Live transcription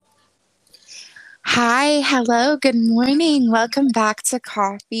Hi, hello, good morning. Welcome back to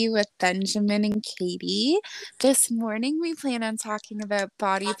Coffee with Benjamin and Katie. This morning we plan on talking about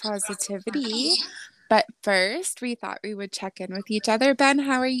body positivity, but first we thought we would check in with each other. Ben,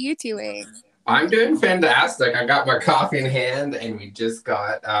 how are you doing? I'm doing fantastic. I got my coffee in hand, and we just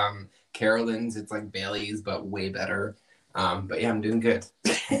got Carolyn's. It's like Bailey's, but way better. But yeah, I'm doing good.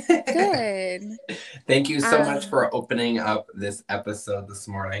 Good. Thank you so much Um, for opening up this episode this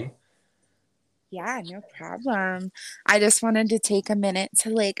morning. yeah, no problem. I just wanted to take a minute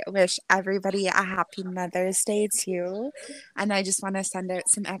to wish everybody a happy Mother's Day too. And I just want to send out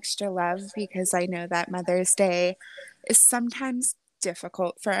some extra love because I know that Mother's Day is sometimes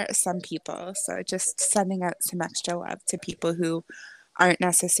difficult for some people. So just sending out some extra love to people who aren't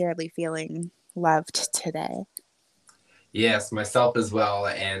necessarily feeling loved today. Yes, myself as well.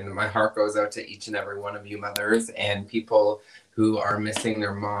 And my heart goes out to each and every one of you mothers and people who are missing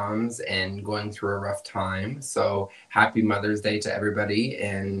their moms and going through a rough time. So happy Mother's Day to everybody,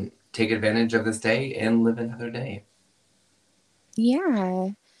 and take advantage of this day and live another day.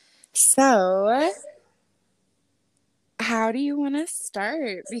 Yeah. So, how do you want to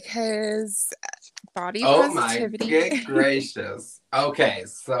start? Because body Oh my positivity. good gracious. Okay,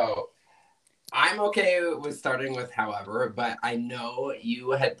 so I'm okay with starting with however, but I know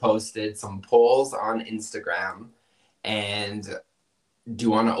you had posted some polls on Instagram, and do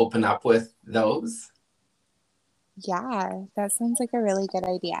you want to open up with those? Yeah, that sounds like a really good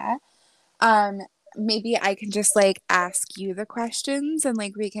idea. Um, Maybe I can just ask you the questions and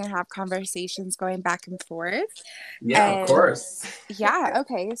we can have conversations going back and forth. Yeah, of And course. yeah,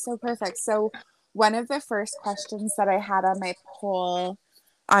 okay, so perfect. So one of the first questions that I had on my poll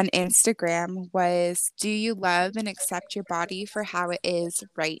on Instagram was, do you love and accept your body for how it is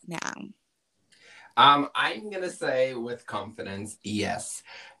right now? I'm gonna say with confidence, yes.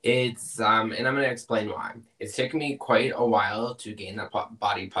 And I'm gonna explain why. It's taken me quite a while to gain that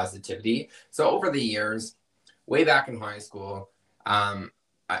body positivity. So over the years, way back in high school, um,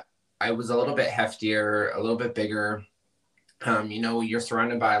 I I was a little bit heftier, a little bit bigger. You're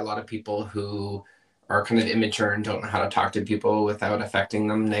surrounded by a lot of people who are kind of immature and don't know how to talk to people without affecting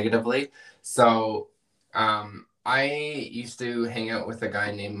them negatively. So, I used to hang out with a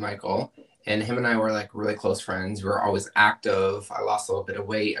guy named Michael, and him and I were like really close friends. We were always active. I lost a little bit of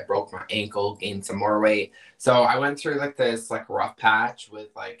weight. I broke my ankle, gained some more weight. So I went through like this like rough patch with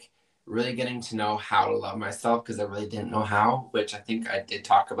like really getting to know how to love myself because I really didn't know how, which I think I did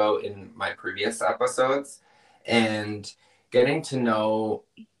talk about in my previous episodes. And getting to know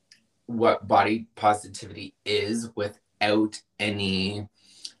what body positivity is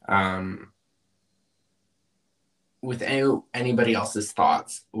um without anybody else's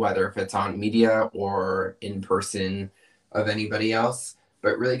thoughts, whether if it's on media or in person of anybody else,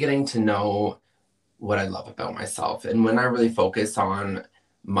 but really getting to know what I love about myself. And when I really focus on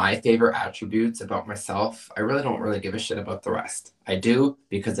my favorite attributes about myself, I really don't really give a shit about the rest. I do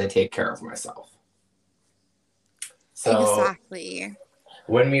because I take care of myself. So Exactly.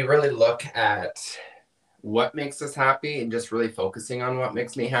 when we really look at what makes us happy and just really focusing on what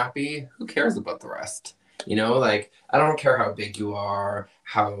makes me happy, who cares about the rest? Like I don't care how big you are,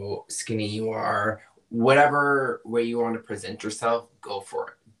 how skinny you are, whatever way you want to present yourself, go for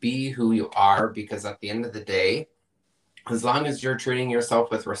it. Be who you are because at the end of the day, as long as you're treating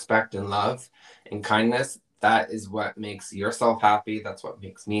yourself with respect and love and kindness, that is what makes yourself happy. That's what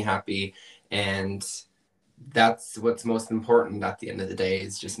makes me happy. And that's what's most important at the end of the day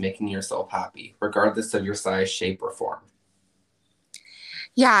is just making yourself happy, regardless of your size, shape, or form.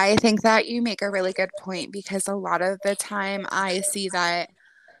 Yeah, I think that you make a really good point because a lot of the time I see that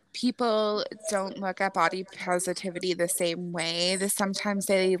people don't look at body positivity the same way. Sometimes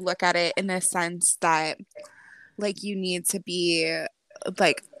they look at it in the sense that you need to be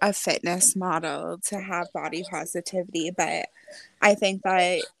a fitness model to have body positivity. But I think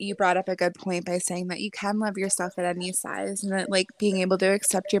that you brought up a good point by saying that you can love yourself at any size and that being able to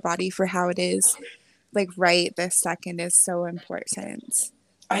accept your body for how it is right this second is so important.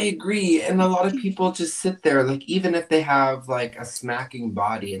 I agree. And a lot of people just sit there, like, even if they have like a smacking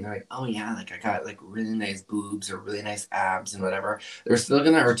body and they're like, oh, yeah, like I got like really nice boobs or really nice abs and whatever, they're still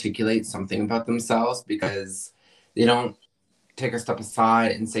going to articulate something about themselves because they don't take a step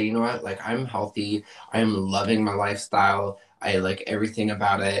aside and say, you know what, like I'm healthy, I am loving my lifestyle, I like everything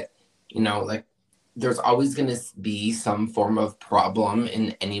about it. Like there's always going to be some form of problem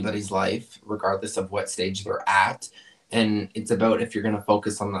in anybody's life, regardless of what stage they're at. And it's about if you're going to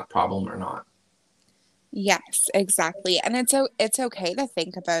focus on that problem or not. Yes, exactly. And it's okay to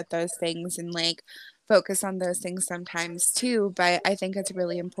think about those things and focus on those things sometimes too, but I think it's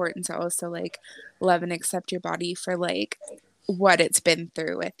really important to also like love and accept your body for like what it's been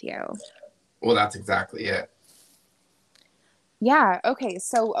through with you. Well, that's exactly it. Yeah, okay.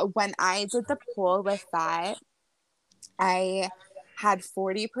 So when I did the poll with that, I had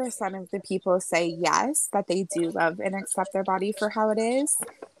 40% of the people say yes, that they do love and accept their body for how it is.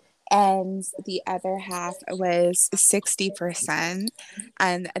 And the other half was 60%,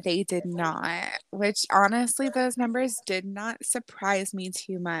 and they did not, which honestly, those numbers did not surprise me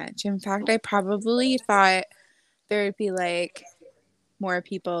too much. In fact, I probably thought there would be like more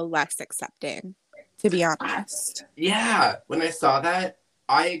people less accepting, to be honest. Yeah, when I saw that,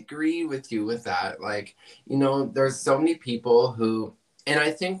 I agree with you with that. Like, there's so many people who, and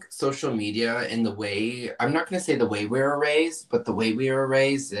I think social media and the way, I'm not going to say the way we were raised, but the way we were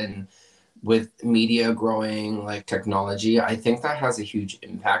raised and with media growing, like technology, I think that has a huge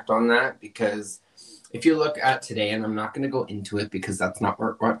impact on that because if you look at today, and I'm not going to go into it because that's not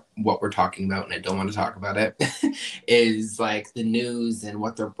what we're talking about, and I don't want to talk about it, is like the news and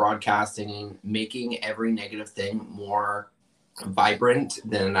what they're broadcasting and making every negative thing more vibrant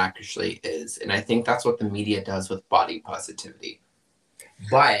than it actually is. And I think that's what the media does with body positivity.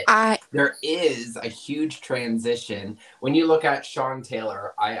 But I there is a huge transition. When you look at Sean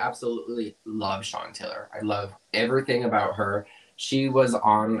Taylor, I absolutely love Sean Taylor. I love everything about her. She was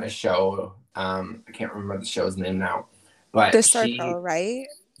on a show. I can't remember the show's name now, The but circle, right?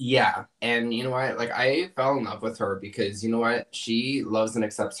 yeah. And you know what? Like, I fell in love with her because you know what? She loves and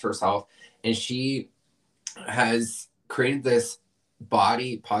accepts herself, and she has created this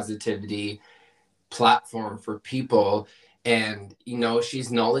body positivity platform for people, and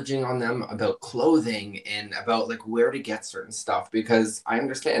she's knowledging on them about clothing and about like where to get certain stuff, because I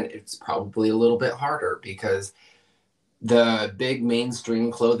understand it's probably a little bit harder because the big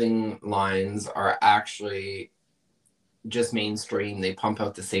mainstream clothing lines are actually just mainstream. They pump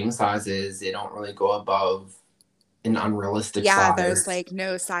out the same sizes, they don't really go above an unrealistic Yeah, there's size. like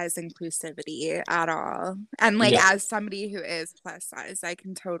no size inclusivity at all. And like Yeah. as somebody who is plus size, I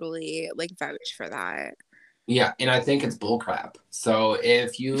can totally like vouch for that. Yeah, and I think it's bullcrap. So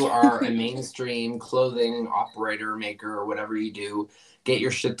if you are a mainstream clothing operator, maker, or whatever you do, get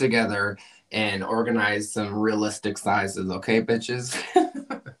your shit together and organize some realistic sizes, okay, bitches?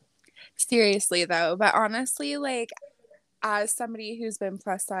 Seriously though, but honestly, like as somebody who's been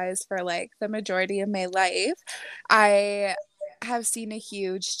plus size for like the majority of my life, I have seen a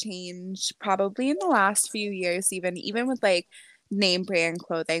huge change probably in the last few years, even with like name brand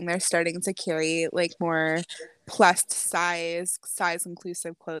clothing. They're starting to carry like more plus size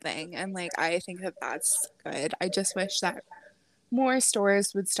inclusive clothing. And like I think that that's good. I just wish that more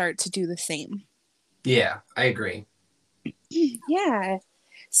stores would start to do the same. Yeah, I agree. Yeah.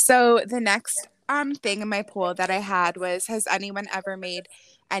 So the next thing in my poll that I had was, has anyone ever made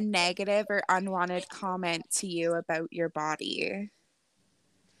a negative or unwanted comment to you about your body?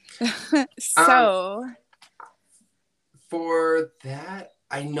 Um, So, For that,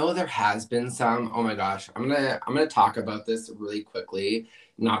 I know there has been some. Oh my gosh, I'm gonna talk about this really quickly.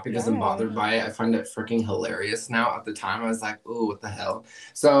 Not because I'm yeah. bothered by it. I find it freaking hilarious now. At the time, I was like, "Ooh, what the hell?"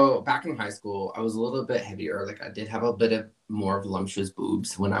 So back in high school, I was a little bit heavier. Like I did have a bit of more of voluptuous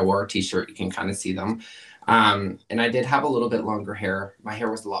boobs. When I wore a t-shirt, you can kind of see them. And I did have a little bit longer hair. My hair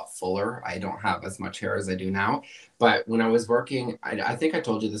was a lot fuller. I don't have as much hair as I do now. But when I was working, I think I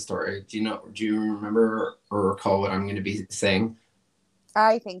told you the story. Do you remember or recall what I'm going to be saying?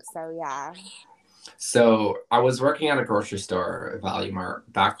 I think so, yeah. So I was working at a grocery store, Value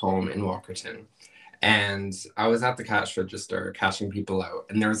Mart, back home in Walkerton. And I was at the cash register cashing people out.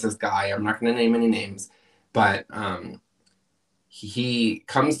 And there was this guy, I'm not going to name any names, but he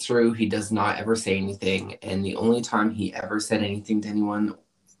comes through, he does not ever say anything. And the only time he ever said anything to anyone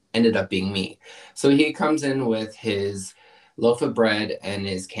ended up being me. So he comes in with his loaf of bread and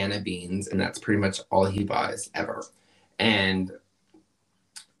his can of beans, and that's pretty much all he buys ever. And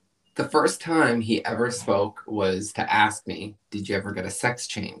the first time he ever spoke was to ask me, "Did you ever get a sex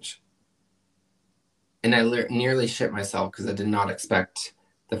change?" And I nearly shit myself because I did not expect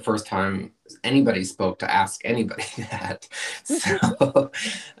the first time anybody spoke to ask anybody that. So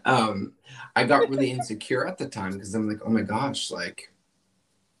um, I got really insecure at the time because I'm like, oh my gosh, like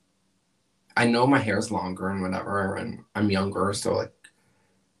I know my hair's longer and whatever, and I'm younger, so like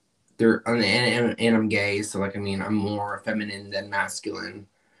and I'm gay, so like I mean I'm more feminine than masculine.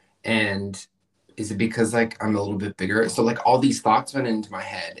 And is it because like I'm a little bit bigger? So like all these thoughts went into my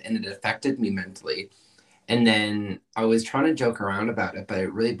head and it affected me mentally. And then I was trying to joke around about it, but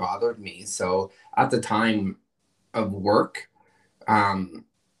it really bothered me. So at the time of work, um,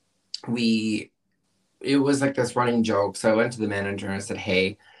 we it was like this running joke. So I went to the manager and I said,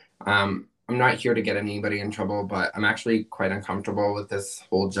 "Hey, I'm not here to get anybody in trouble, but I'm actually quite uncomfortable with this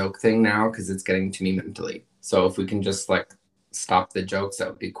whole joke thing now because it's getting to me mentally. So if we can just like stop the jokes, that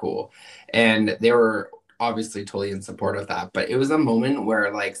would be cool." And they were obviously totally in support of that. But it was a moment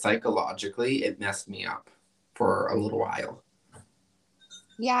where like psychologically it messed me up for a little while.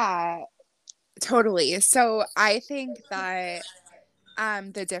 Yeah, totally. So I think that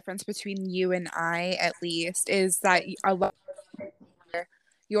the difference between you and I at least is that a lot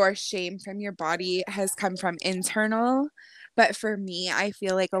your shame from your body has come from internal. But for me, I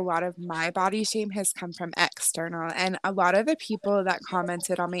feel like a lot of my body shame has come from external. And a lot of the people that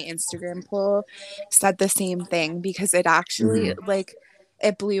commented on my Instagram poll said the same thing because it actually, Mm-hmm. like,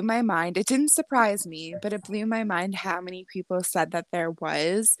 it blew my mind. It didn't surprise me, but it blew my mind how many people said that there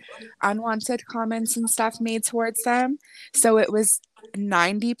was unwanted comments and stuff made towards them. So it was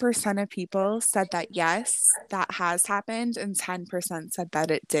 90% of people said that yes, that has happened, and 10% said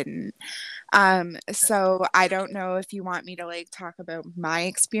that it didn't. So I don't know if you want me to like talk about my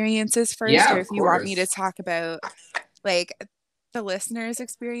experiences first, Yeah, or of if you want me to course. talk about like the listeners'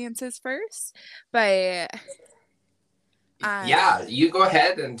 experiences first. But um Yeah, you go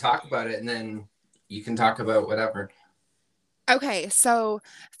ahead and talk about it, and then you can talk about whatever. okay, so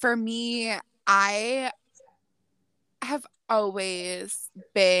for me, I have always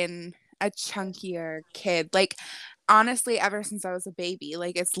been a chunkier kid. Like, honestly, ever since I was a baby,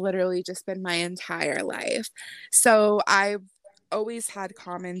 like, it's literally just been my entire life. So I've always had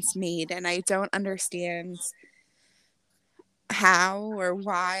comments made, and I don't understand how or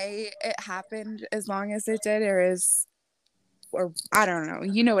why it happened as long as it did, or I don't know.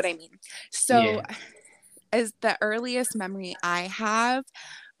 You know what I mean? So, Yeah. as the earliest memory I have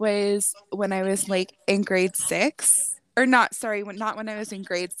was when I was like in grade six, or not, sorry, not when I was in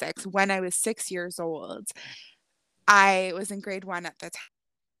grade six, when I was 6 years old. I was in grade one at the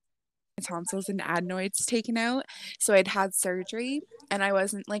time, tonsils and adenoids taken out. So I'd had surgery and I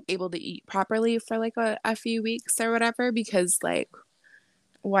wasn't like able to eat properly for like a few weeks or whatever because like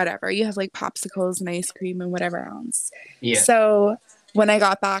whatever. You have like popsicles and ice cream and whatever else. Yeah. So when I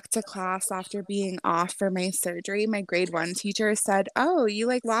got back to class after being off for my surgery, my grade one teacher said, "Oh, you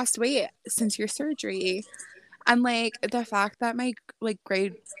like lost weight since your surgery." And like the fact that my like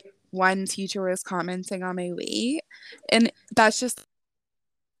grade one teacher was commenting on my weight, and that's just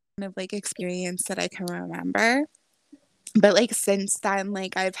kind of like experience that I can remember. But like since then,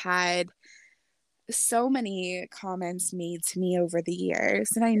 like I've had so many comments made to me over the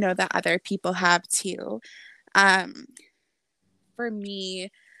years, and I know that other people have too. Um, for me,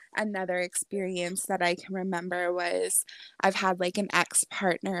 another experience that I can remember was I've had like an ex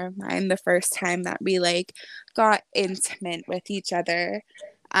partner of mine the first time that we like got intimate with each other.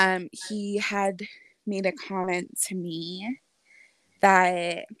 He had made a comment to me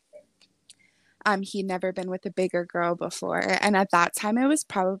that he'd never been with a bigger girl before. And at that time it was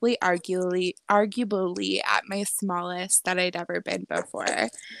probably arguably at my smallest that I'd ever been before.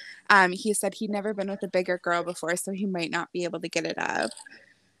 He said he'd never been with a bigger girl before, so he might not be able to get it up.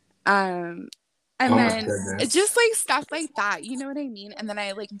 Um, and Oh my then goodness. just like stuff like that, you know what I mean? And then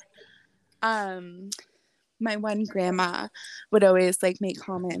I like um my one grandma would always like make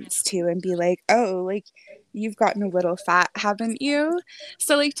comments too and be like, "Oh, like you've gotten a little fat, haven't you?"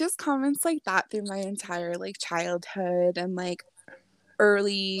 So like just comments like that through my entire like childhood and like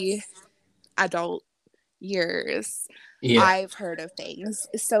early adult years, Yeah. I've heard of things.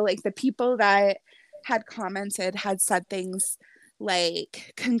 So like the people that had commented had said things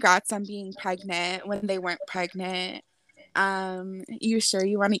like congrats on being pregnant when they weren't pregnant. You sure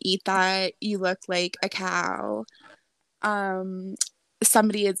you want to eat that? You look like a cow. Um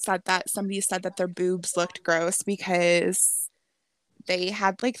somebody said that their boobs looked gross because they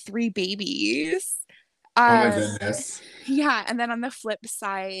had like three babies. Oh my Um goodness. yeah, and then on the flip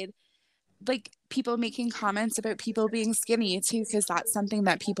side, like people making comments about people being skinny too, because that's something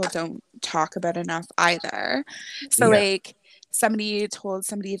that people don't talk about enough either. So Yeah. like somebody told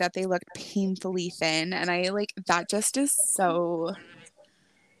somebody that they looked painfully thin, and I like that just is so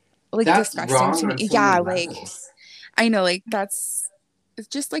like That's disgusting to wrong me. on so many Yeah, like levels. I know, like that's it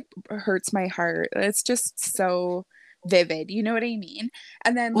just like hurts my heart. It's just so vivid, you know what I mean?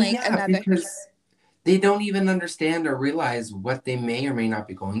 And then Well, like yeah, another, because they don't even understand or realize what they may or may not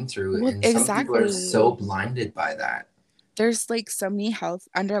be going through. well, And some people are so exactly. blinded by that. There's like so many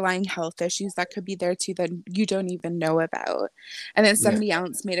underlying health issues that could be there too that you don't even know about. And then Yeah. somebody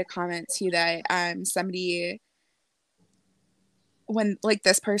else made a comment too that somebody when like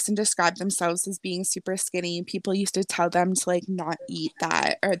this person described themselves as being super skinny, people used to tell them to like not eat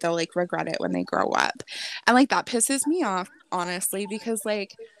that or they'll like regret it when they grow up. And like that pisses me off, honestly, because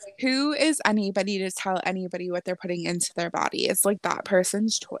like who is anybody to tell anybody what they're putting into their body? It's like that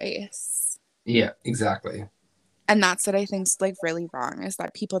person's choice. Yeah, exactly. And that's what I think's like really wrong is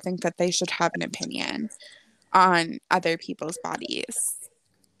that people think that they should have an opinion on other people's bodies.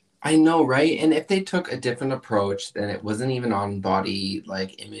 I know, right? And if they took a different approach, then it wasn't even on body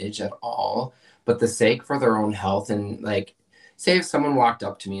like image at all, but the sake for their own health and like say if someone walked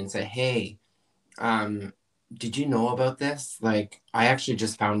up to me and said, "Hey, um, did you know about this? Like, I actually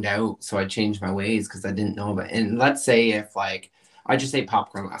just found out, so I changed my ways because I didn't know about it." And let's say if like I just ate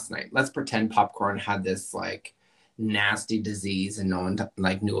popcorn last night. Let's pretend popcorn had this like nasty disease and no one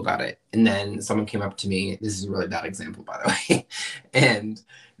like knew about it. And then someone came up to me. This is a really bad example, by the way. And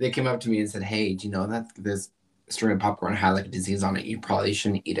they came up to me and said, "Hey, do you know that this string of popcorn had like a disease on it? You probably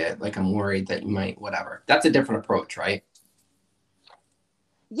shouldn't eat it. Like, I'm worried that you might, whatever." That's a different approach, right?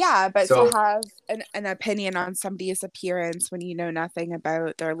 Yeah, but to So, have an opinion on somebody's appearance when you know nothing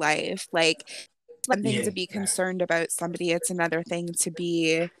about their life, like one thing to yeah, be concerned about somebody, it's another thing to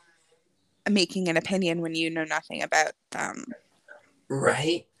be making an opinion when you know nothing about them.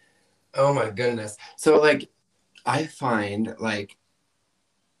 right? Oh my goodness. So like I find like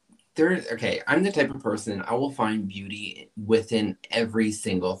there's okay, I'm the type of person I will find beauty within every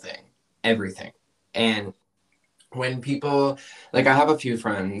single thing. Everything. And when people like I have a few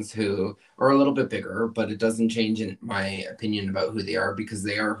friends who are a little bit bigger, but it doesn't change in my opinion about who they are because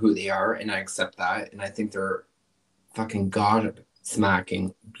they are who they are and I accept that and I think they're fucking god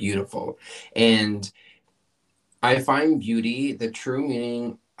smacking beautiful. And I find beauty, the true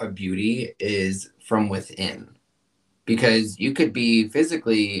meaning of beauty is from within because you could be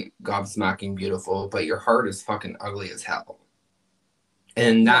physically gobsmacking beautiful, but your heart is fucking ugly as hell.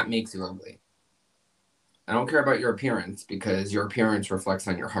 And Yeah. that makes you ugly. I don't care about your appearance because your appearance reflects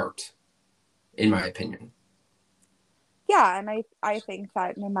on your heart, in my opinion. Yeah, and I think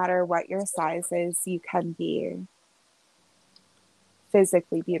that no matter what your size is, you can be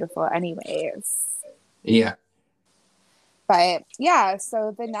physically beautiful anyways. Yeah. But yeah,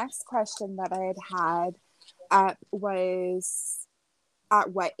 so the next question that I had up was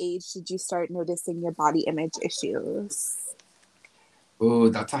at what age did you start noticing your body image issues? Ooh,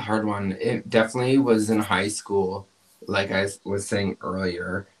 that's a hard one. It definitely was in high school, like I was saying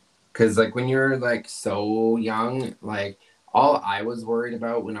earlier. Because, like, when you're, like, so young, like, all I was worried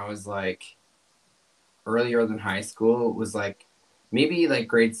about when I was, like, earlier than high school was like maybe like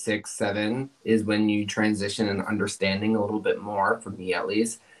grade 6, 7 is when you transition and understanding a little bit more for me at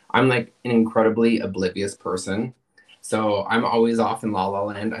least. I'm like an incredibly oblivious person. So I'm always off in la la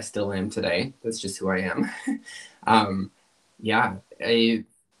land. I still am today. That's just who I am. um, yeah,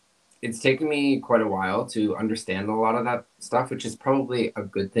 it's taken me quite a while to understand a lot of that stuff, which is probably a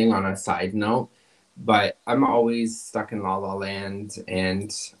good thing on a side note. But I'm always stuck in la la land,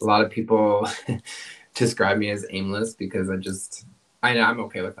 and a lot of people describe me as aimless because I'm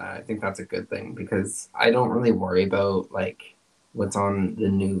okay with that. I think that's a good thing because I don't really worry about like what's on the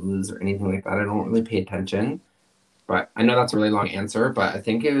news or anything like that. I don't really pay attention. But I know that's a really long answer, but I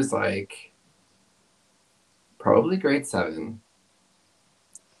think it was like probably grade 7.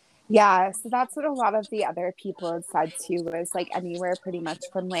 Yeah, so that's what a lot of the other people had said too, was like anywhere pretty much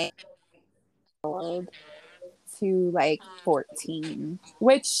from like old to like 14,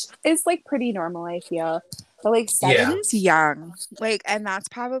 which is like pretty normal, I feel. But like Yeah. seven's young. Like, and that's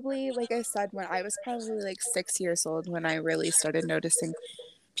probably, like I said, when I was probably like 6 years old when I really started noticing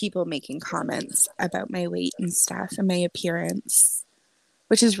people making comments about my weight and stuff and my appearance,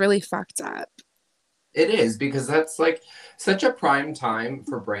 which is really fucked up. It is because that's like such a prime time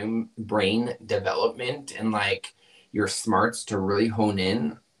for brain development and like your smarts to really hone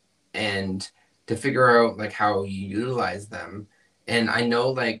in and to figure out like how you utilize them. And I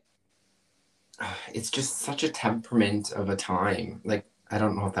know like it's just such a temperament of a time. Like I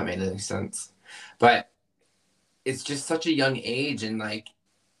don't know if that made any sense. But it's just such a young age and like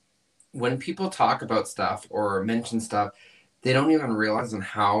when people talk about stuff or mention stuff, they don't even realize on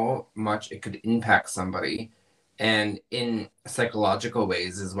how much it could impact somebody and in psychological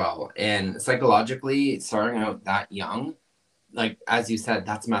ways as well. And psychologically, starting out that young, like as you said,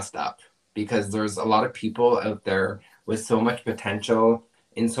 that's messed up because there's a lot of people out there with so much potential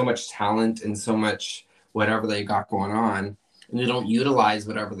and so much talent and so much whatever they got going on. And they don't utilize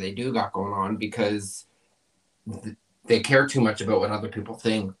whatever they do got going on because they care too much about what other people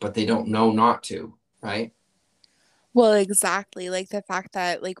think, but they don't know not to, right? Well, exactly. Like the fact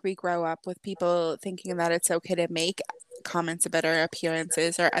that like we grow up with people thinking that it's okay to make comments about our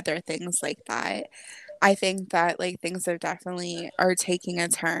appearances or other things like that. I think that like things are definitely are taking a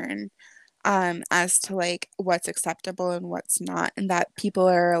turn as to like what's acceptable and what's not, and that people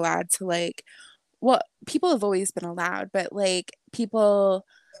are allowed to like, well, people have always been allowed, but like people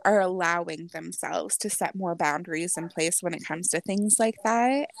are allowing themselves to set more boundaries in place when it comes to things like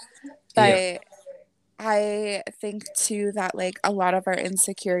that. Yeah. But I think too that like a lot of our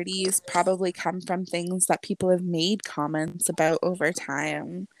insecurities probably come from things that people have made comments about over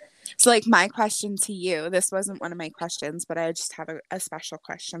time. So like my question to you, this wasn't one of my questions, but I just have a special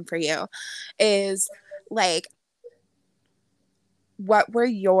question for you, is like what were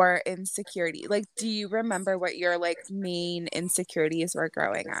your insecurity? Like, do you remember what your like main insecurities were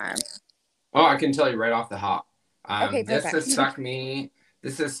growing up? Oh, I can tell you right off the hop. Okay, This perfect. has stuck me.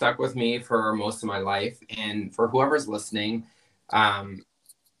 This has stuck with me for most of my life, and for whoever's listening, um,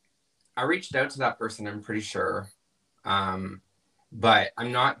 I reached out to that person. I'm pretty sure, um, but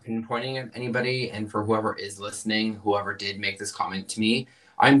I'm not pinpointing at anybody. And for whoever is listening, whoever did make this comment to me,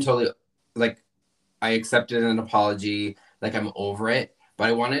 I'm totally like I accepted an apology. Like I'm over it. But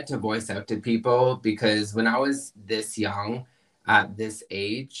I wanted to voice out to people because when I was this young, at this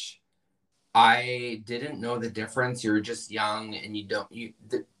age, I didn't know the difference. You're just young and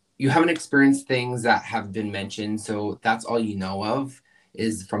you haven't experienced things that have been mentioned, so that's all you know of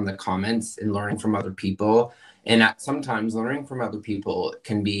is from the comments and learning from other people. And sometimes learning from other people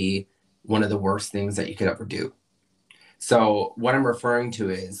can be one of the worst things that you could ever do. So what I'm referring to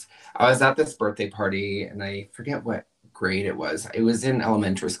is I was at this birthday party and I forget what grade it was. It was in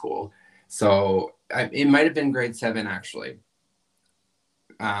elementary school. So it might have been grade 7 actually.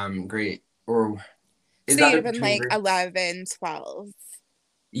 Grade or is So you'd either have been between like grade 11, 12.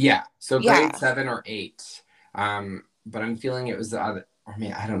 yeah, so grade Yeah. 7 or 8. But I'm feeling it was the other, or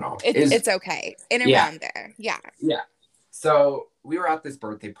maybe I don't know. It's okay. In Yeah, around there. Yeah. yeah. So we were at this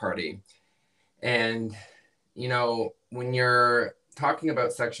birthday party, and when you're talking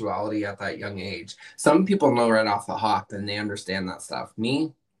about sexuality at that young age, some people know right off the hop and they understand that stuff.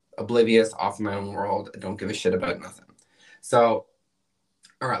 Me, oblivious, off my own world, I don't give a shit about nothing. So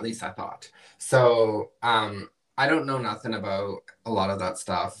or at least I thought. So I don't know nothing about a lot of that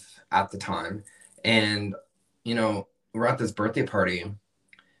stuff at the time. And, we're at this birthday party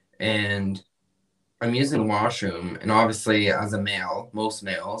and I'm using the washroom. And obviously, as a male, most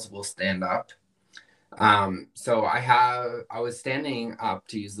males will stand up. So I was standing up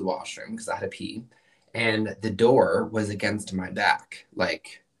to use the washroom because I had to pee. And the door was against my back,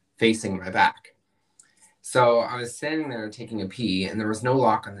 like facing my back. So I was standing there taking a pee, and there was no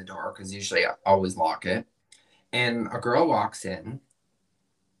lock on the door because usually I always lock it. And a girl walks in,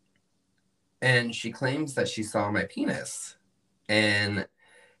 and she claims that she saw my penis. And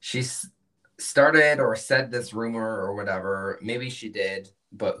she started or said this rumor or whatever. Maybe she did,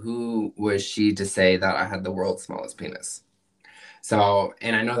 but who was she to say that I had the world's smallest penis? So,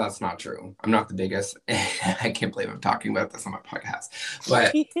 and I know that's not true. I'm not the biggest. I can't believe I'm talking about this on my podcast.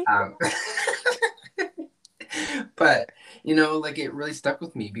 But but like it really stuck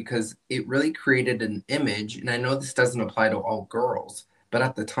with me because it really created an image. And I know this doesn't apply to all girls, but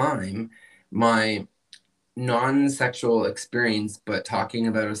at the time, my non-sexual experience but talking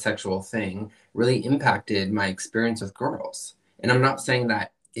about a sexual thing really impacted my experience with girls. And I'm not saying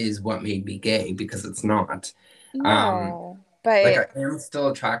that is what made me gay because it's not. um No, like but I am still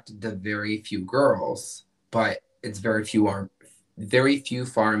attracted to very few girls, but it's very few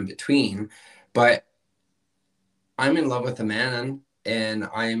far in between. But I'm in love with a man and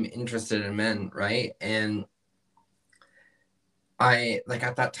I'm interested in men, right? And I like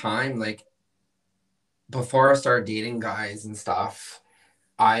at that time, like before I started dating guys and stuff,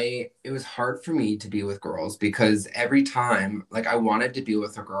 it was hard for me to be with girls because every time like I wanted to be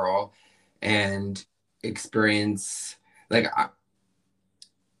with a girl and experience like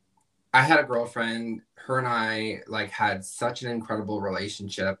I had a girlfriend. Her and I like had such an incredible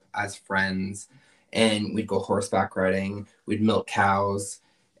relationship as friends, and we'd go horseback riding, we'd milk cows,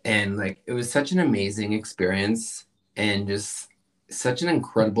 and like it was such an amazing experience and just such an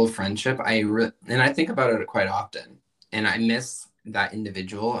incredible friendship. And I think about it quite often, and I miss that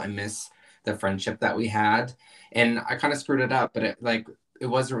individual. I miss the friendship that we had, and I kind of screwed it up, but it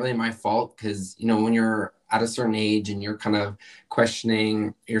wasn't really my fault because when you're at a certain age and you're kind of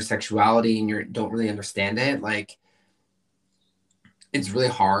questioning your sexuality and you don't really understand it, like it's really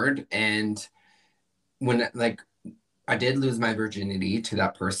hard. And when like I did lose my virginity to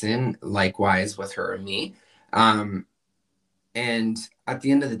that person, likewise with her and me. um and at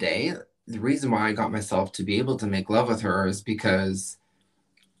the end of the day, the reason why I got myself to be able to make love with her is because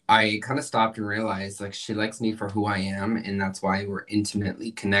I kind of stopped and realized like she likes me for who I am, and that's why we're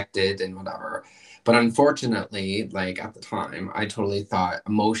intimately connected and whatever. But unfortunately, like at the time, I totally thought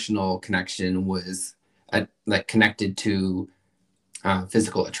emotional connection was like connected to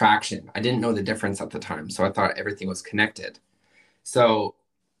physical attraction. I didn't know the difference at the time, so I thought everything was connected. So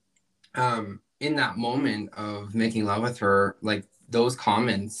in that moment of making love with her, like those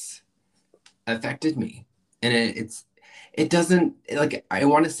comments affected me, and it doesn't, like, I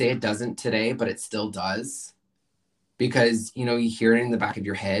want to say it doesn't today, but it still does, because you know you hear it in the back of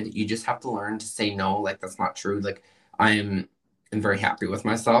your head. You just have to learn to say no, like that's not true. Like I'm very happy with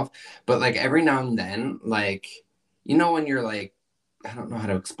myself, but like every now and then, like, you know, when you're like, I don't know how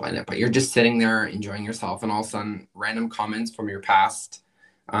to explain it, but you're just sitting there enjoying yourself, and all of a sudden random comments from your past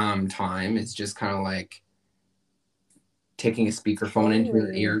time is just kind of like taking a speakerphone into your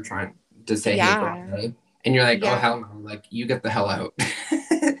Totally. ear trying to say hey girl Yeah. hey, and you're like, oh Yeah. hell no, like you get the hell out.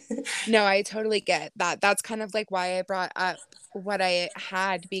 No, I totally get that. That's kind of like why I brought up what I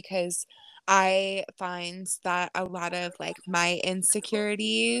had, because I find that a lot of like my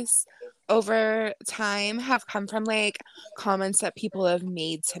insecurities over time have come from like comments that people have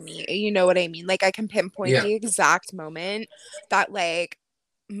made to me. You know what I mean? Like I can pinpoint Yeah, the exact moment that like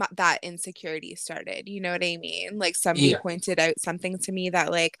that insecurity started. You know what I mean? Like somebody yeah, pointed out something to me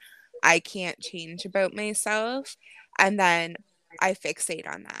that like I can't change about myself. And then I fixate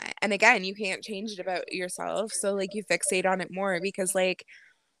on that. And again, you can't change it about yourself. So like you fixate on it more because like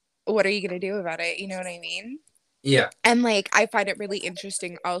what are you going to do about it? You know what I mean? yeah. And like I find it really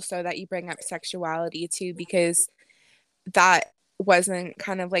interesting also that you bring up sexuality too, because that wasn't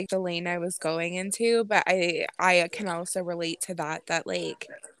kind of like the lane I was going into, but I can also relate to that like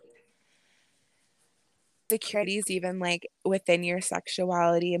securities even like within your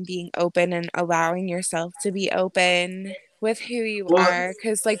sexuality and being open and allowing yourself to be open with who you Well, are,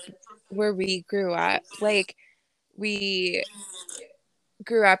 because like where we grew up, like we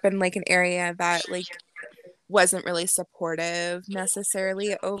grew up in like an area that like wasn't really supportive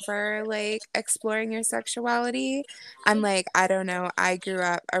necessarily over like exploring your sexuality. And like I don't know, I grew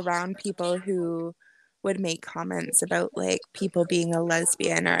up around people who would make comments about like people being a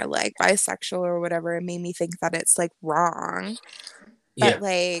lesbian or like bisexual or whatever. It made me think that it's like wrong. But yeah.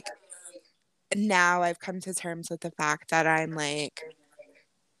 like now I've come to terms with the fact that I'm like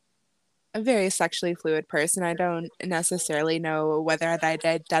a very sexually fluid person. I don't necessarily know whether I'd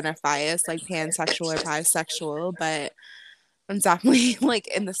identify as like pansexual or bisexual, but I'm definitely like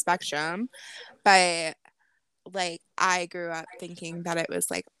in the spectrum. But like I grew up thinking that it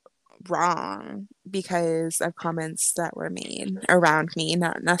was like wrong because of comments that were made around me,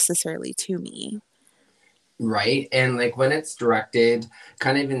 not necessarily to me. Right. And like when it's directed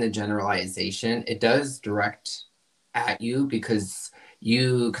kind of in the generalization, it does direct at you because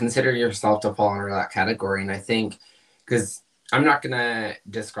you consider yourself to fall under that category. And I think, because I'm not going to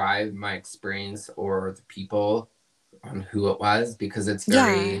describe my experience or the people on who it was, because it's Yeah.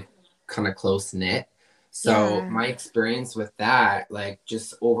 very kind of close knit. So Yeah. my experience with that, like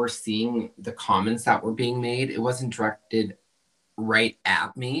just overseeing the comments that were being made, it wasn't directed right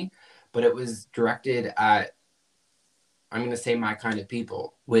at me, but it was directed at, I'm going to say, my kind of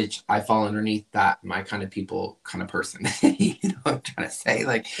people, which I fall underneath that my kind of people kind of person. You know what I'm trying to say?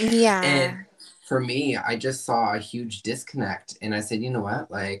 Like, and Yeah. for me, I just saw a huge disconnect. And I said, you know what?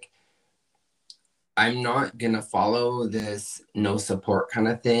 Like, I'm not going to follow this no support kind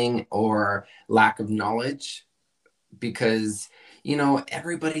of thing or lack of knowledge, because, you know,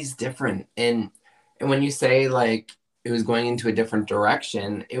 everybody's different. And when you say like it was going into a different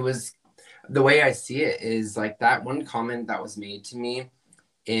direction, it was, the way I see it is like that one comment that was made to me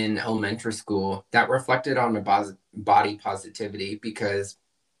in elementary school that reflected on my body positivity, because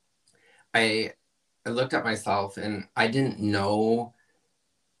I I looked at myself and I didn't know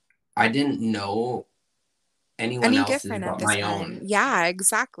anyone Any else's different at but this my time? own. Yeah, So I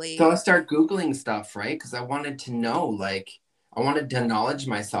exactly. started Googling stuff, right? Because I wanted to know, like, I wanted to knowledge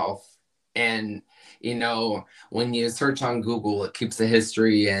myself. And, you know, when you search on Google, it keeps the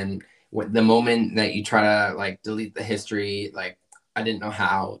history. And the moment that you try to, like, delete the history, like, I didn't know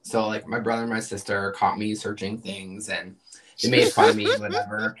how. So, like, my brother and my sister caught me searching things, and they made fun of me,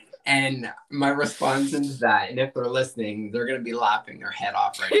 whatever. And my response is that, and if they're listening, they're going to be laughing their head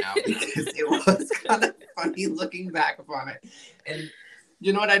off right now because it was kind of funny looking back upon it. And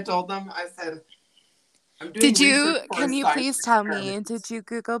you know what I told them? I said, I'm doing Did research you, for a can you science please tell experiment. me, did you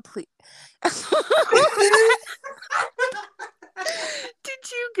Google, please?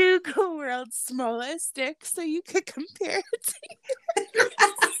 Did you Google world's smallest dick so you could compare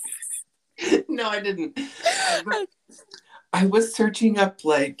it No, I didn't. But to? I was searching up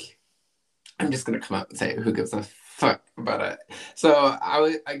like I'm just gonna come out and say it. Who gives a fuck about it? So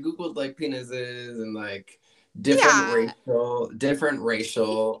I googled like penises and like Yeah, different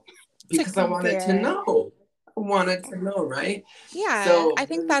racial to because I wanted to compare. know. I wanted to know, right? Yeah, So I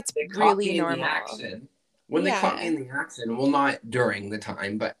think when that's they caught really me in the normal. action, Yeah. well, not during the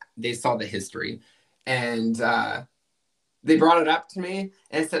time, but they saw the history, and they brought it up to me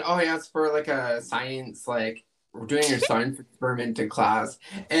and said, "Oh yeah, it's for like a science, like we're doing your science experiment in class,"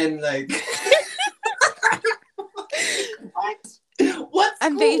 and like. What? What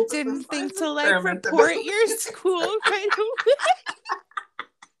And they school does a didn't think science to like experiment about? report your school right away.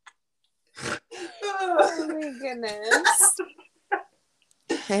 Oh my goodness.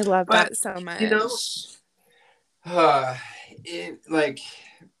 I love But that so you know, much. uh, it like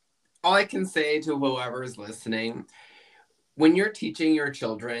all I can say to whoever's listening, when you're teaching your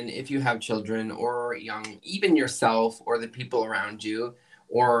children, if you have children or young, even yourself or the people around you,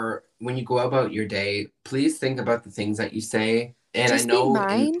 or when you go about your day, please think about the things that you say. And I Just be know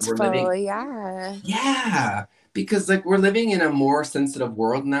we're mindful. living. Yeah. Yeah, because like we're living in a more sensitive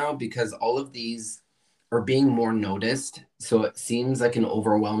world now because all of these are being more noticed. So it seems like an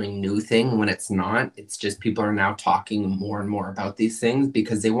overwhelming new thing when it's not. It's just people are now talking more and more about these things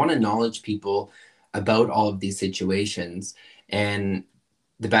because they want to knowledge people about all of these situations. And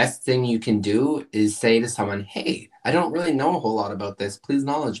the best thing you can do is say to someone, "Hey, I don't really know a whole lot about this. Please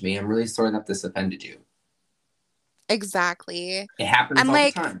knowledge me. I'm really sorry that this offended you." Exactly. It happens And all the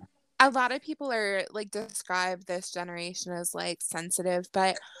like time. a lot of people are like describe this generation as like sensitive,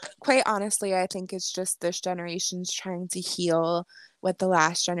 but quite honestly, I think it's just this generation's trying to heal what the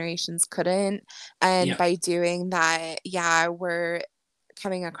last generations couldn't. And Yeah, by doing that, yeah, we're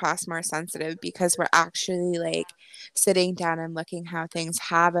coming across more sensitive because we're actually like sitting down and looking how things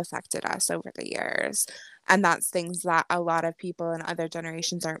have affected us over the years. And that's things that a lot of people in other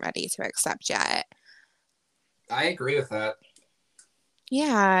generations aren't ready to accept yet. I agree with that.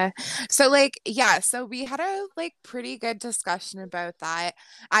 Yeah. So like yeah, so we had a like pretty good discussion about that.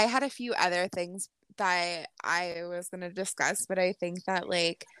 I had a few other things that I was going to discuss, but I think that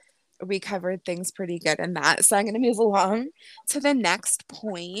like we covered things pretty good in that. So I'm going to move along to the next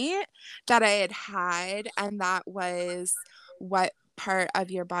point that I had, and that was what part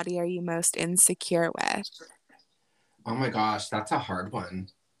of your body are you most insecure with? Oh my gosh, that's a hard one.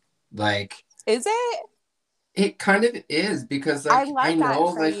 Like, Is it? it kind of is because, I like, I love know,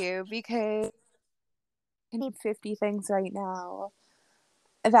 that for like, you because I need 50 things right now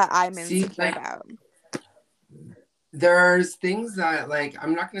that I'm see, insecure like, about. there's things that, like,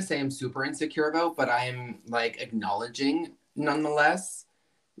 I'm not going to say I'm super insecure about, but I'm, like, acknowledging nonetheless.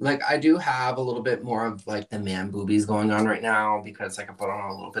 Like, I do have a little bit more of, like, the man boobies going on right now because, like, I put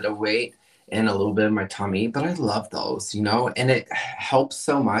on a little bit of weight and a little bit of my tummy, but I love those, and it helps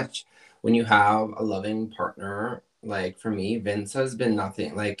so much when you have a loving partner. Like, for me, Vince has been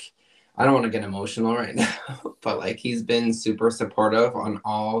nothing. Like, I don't want to get emotional right now, but, like, he's been super supportive on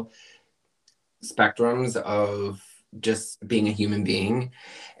all spectrums of just being a human being.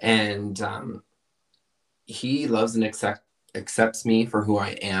 And he loves and accepts me for who I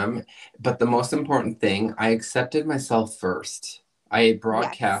am. But the most important thing, I accepted myself first. I Yes.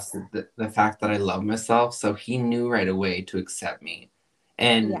 broadcasted the fact that I love myself, so he knew right away to accept me.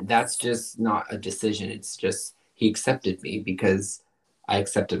 And that's Yes. just not a decision. It's just he accepted me because I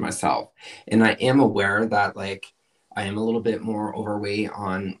accepted myself. And I am aware that like I am a little bit more overweight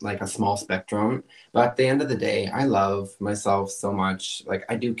on like a small spectrum, but at the end of the day, I love myself so much. Like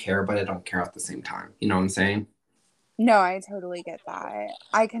I do care, but I don't care at the same time. You know what I'm saying? No, I totally get that.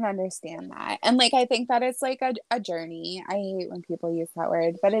 I can understand that. And like I think that it's like a journey. I hate when people use that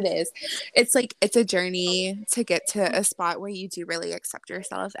word, but it is. It's like it's a journey to get to a spot where you do really accept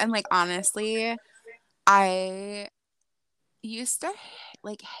yourself. And like honestly, I used to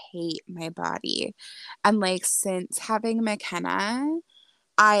like hate my body. And like since having McKenna,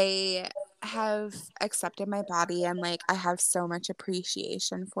 I have accepted my body and like I have so much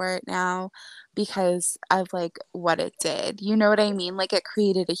appreciation for it now because of like what it did. You know what I mean? Like it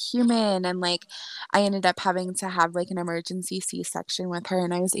created a human and like I ended up having to have like an emergency C-section with her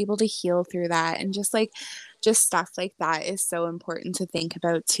and I was able to heal through that and just stuff like that is so important to think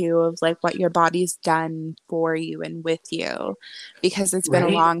about too of like what your body's done for you and with you because it's been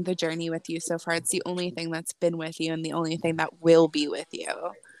Right? along the journey with you so far. It's the only thing that's been with you and the only thing that will be with you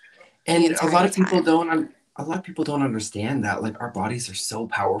the And entire time. a lot of people don't understand that like our bodies are so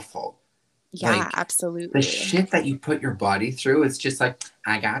powerful. Yeah, Like the absolutely. shit that you put your body through, it's just like,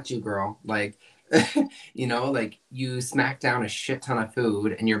 I got you, girl. Like You know, like you smack down a shit ton of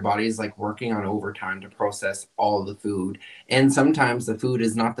food and your body's like working on overtime to process all the food. And sometimes the food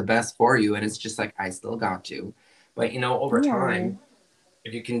is not the best for you and it's just like, I still got to. But, you know, over Yeah, time,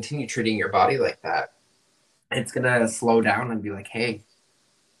 if you continue treating your body like that, it's going to slow down and be like, hey,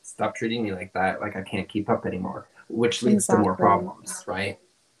 stop treating me like that. Like I can't keep up anymore, which leads to more exactly. problems, right?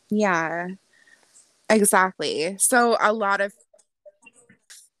 Yeah, exactly. So a lot of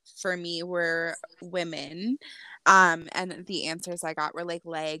for me were women. And the answers I got were like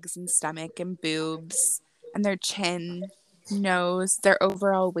legs and stomach and boobs and their chin, nose, their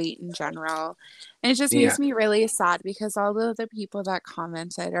overall weight in general. And it just Yeah. makes me really sad because all of the people that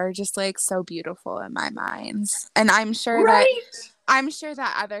commented are just like so beautiful in my mind. And Right. I'm sure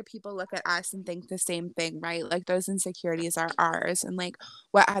that other people look at us and think the same thing, right? Like those insecurities are ours, and like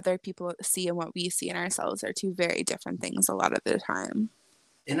what other people see and what we see in ourselves are two very different things a lot of the time.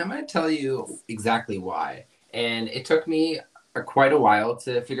 And I'm going to tell you exactly why. And it took me quite a while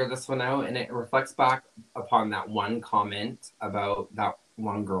to figure this one out. And it reflects back upon that one comment about that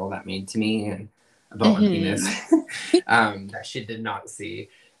one girl that made to me and about my penis Hmm. that she did not see.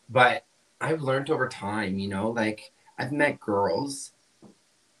 But I've learned over time, you know, like I've met girls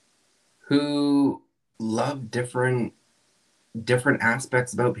who love different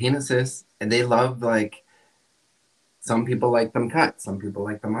aspects about penises and they love like some people like them cut, some people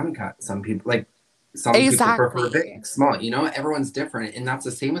like them uncut, some people prefer Exactly. big, small. You know, everyone's different, and that's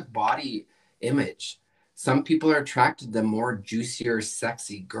the same with body image. Some people are attracted to more juicier,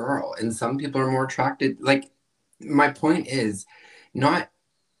 sexy girl, and some people are more attracted. Like, my point is, not.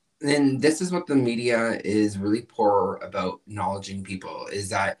 And this is what the media is really poor about acknowledging people is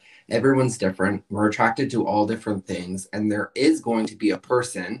that everyone's different. We're attracted to all different things, and there is going to be a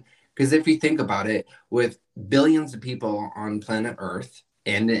person. Because if you think about it, with billions of people on planet Earth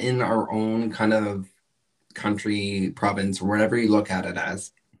and in our own kind of country, province, or whatever you look at it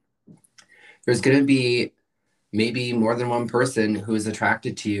as, there's going to be maybe more than one person who is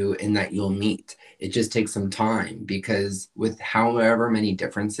attracted to you and that you'll meet. It just takes some time because with however many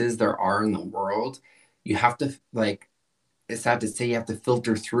differences there are in the world, you have to like it's sad to say you have to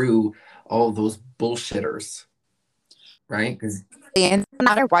filter through all those bullshitters, right? Because And no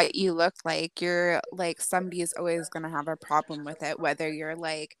matter what you look like, you're like somebody's always going to have a problem with it, whether you're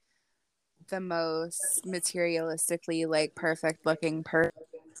like the most materialistically like perfect looking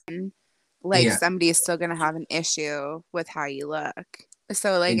person, like yeah, somebody's still going to have an issue with how you look.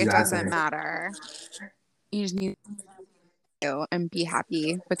 So like it doesn't exactly. matter. You just need to and be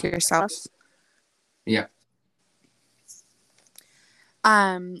happy with yourself. Yeah.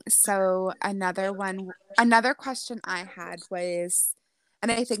 So another question I had was,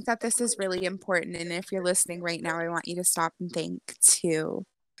 and I think that this is really important, and if you're listening right now, I want you to stop and think too.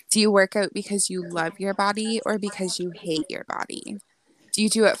 Do you work out because you love your body or because you hate your body? Do you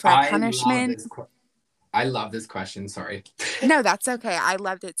do it for a I love punishment? this. I love this question. Sorry. No, that's okay. I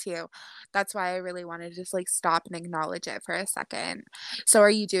loved it too. That's why I really wanted to just like stop and acknowledge it for a second. So, are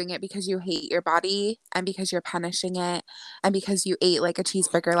you doing it because you hate your body and because you're punishing it and because you ate like a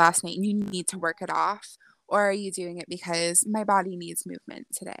cheeseburger last night and you need to work it off? Or are you doing it because my body needs movement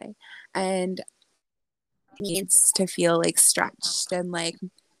today and needs to feel like stretched and like,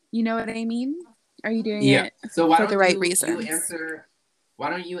 you know what I mean? Are you doing Yeah. it So why for the don't right you reasons? answer? Why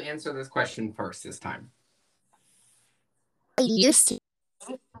don't you answer this question first this time? I used to,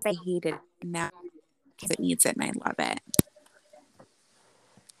 I hated it now because it needs it and I love it.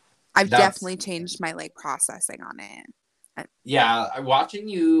 I've That's definitely changed my like processing on it. Yeah, watching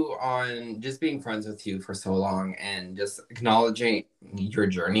you on just being friends with you for so long and just acknowledging your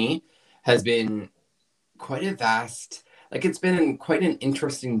journey has been quite a vast, like it's been quite an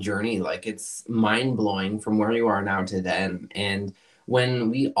interesting journey. Like it's mind blowing from where you are now to then. And when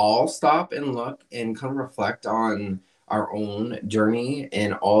we all stop and look and kind of reflect on our own journey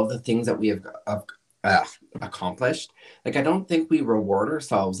and all the things that we have uh, accomplished, like I don't think we reward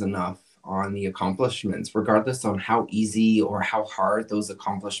ourselves enough on the accomplishments, regardless on how easy or how hard those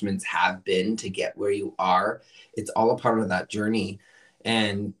accomplishments have been to get where you are. It's all a part of that journey.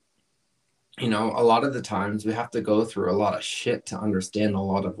 And you know, a lot of the times we have to go through a lot of shit to understand a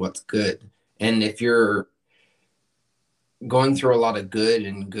lot of what's good. And if you're going through a lot of good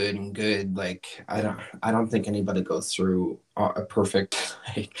and good and good, like I don't think anybody goes through a perfect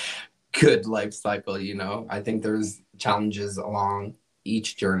like good life cycle, you know. I think there's challenges along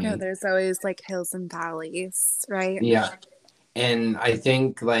each No, journey. there's always like hills and valleys, right? Yeah. And I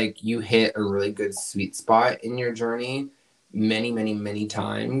think like you hit a really good sweet spot in your journey many, many, many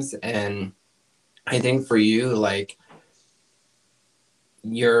times. And I think for you, like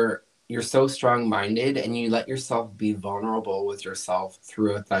you're you're so strong-minded and you let yourself be vulnerable with yourself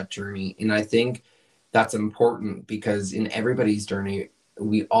throughout that journey. And I think that's important because in everybody's journey,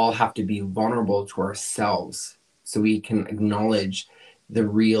 we all have to be vulnerable to ourselves so we can acknowledge the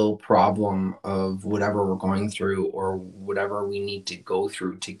real problem of whatever we're going through or whatever we need to go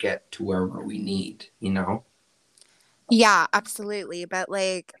through to get to wherever we need, you know? Yeah, absolutely. But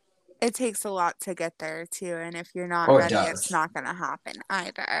like, it takes a lot to get there too. And if you're not Oh, it ready, it's does. not going to happen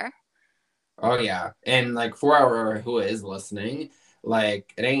either. Oh yeah. And like for our who is listening,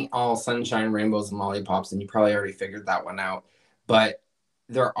 like it ain't all sunshine, rainbows, and lollipops, and you probably already figured that one out. But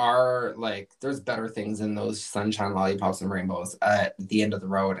there are like there's better things than those sunshine, lollipops, and rainbows at the end of the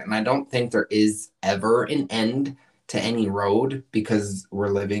road. And I don't think there is ever an end to any road because we're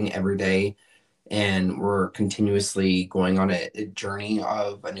living every day and we're continuously going on a journey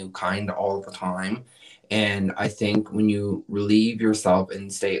of a new kind all the time. And I think when you relieve yourself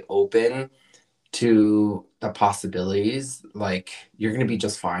and stay open to the possibilities, like you're gonna be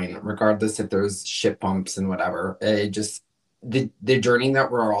just fine, regardless if there's shit bumps and whatever. It just the journey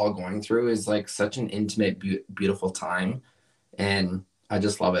that we're all going through is like such an intimate, beautiful time, and I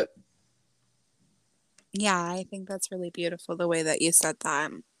just love it. Yeah, I think that's really beautiful the way that you said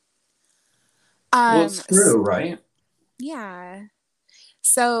that. Well, Um, it's s- true, right? yeah.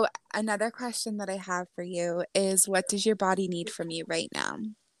 So another question that I have for you is what does your body need from you right now?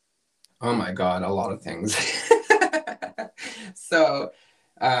 Oh my God, a lot of things. So,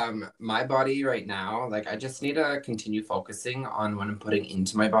 my body right now, like I just need to continue focusing on what I'm putting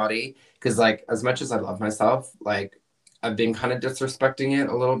into my body. Because like as much as I love myself, like I've been kind of disrespecting it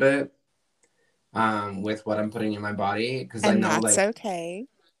a little bit, with what I'm putting in my body. Because I And know that's like, okay.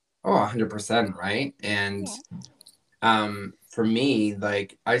 oh, 100%, right? And Yeah. for me,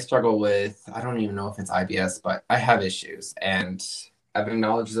 like I struggle with, I don't even know if it's IBS, but I have issues and I've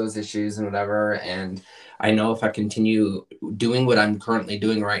acknowledged those issues and whatever. And I know if I continue doing what I'm currently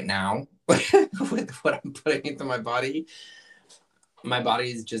doing right now with what I'm putting into my body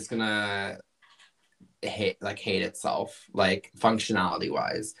is just gonna hate itself, like functionality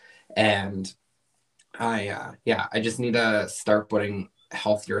wise. And yeah, I just need to start putting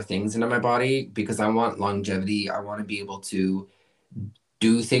healthier things into my body because I want longevity. I want to be able to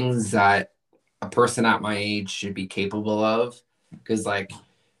do things that a person at my age should be capable of. Because, like,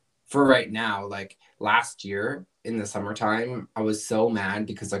 for right now, like last year in the summertime, I was so mad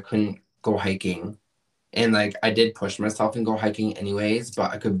because I couldn't go hiking. And, like, I did push myself and go hiking anyways,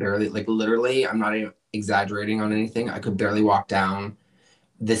 but I could barely, like, literally, I'm not even exaggerating on anything. I could barely walk down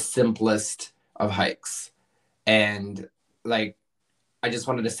the simplest of hikes. And, like, I just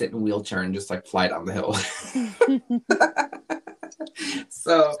wanted to sit in a wheelchair and just, like, fly down the hill.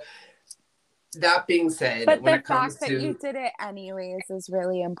 So, that being said, But when the it comes fact that you to did it anyways is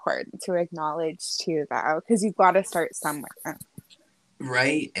really important to acknowledge too, though, because you've got to start somewhere.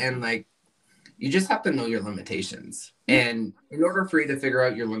 right and like you just have to know your limitations, and in order for you to figure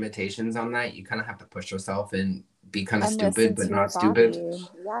out your limitations on that, you kind of have to push yourself and be kind of And stupid listen but to your not stupid. body.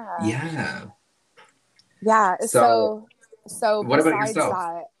 Yeah. Yeah. Yeah. So So what about besides yourself?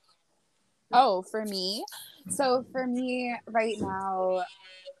 that, oh, for me, so for me right now,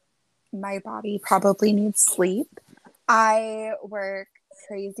 my body probably needs sleep. I work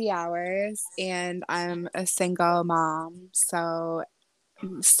crazy hours and I'm a single mom, so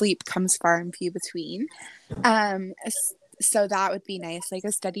sleep comes far and few between. So that would be nice, like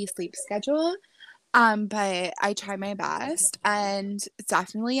a steady sleep schedule. But I try my best, and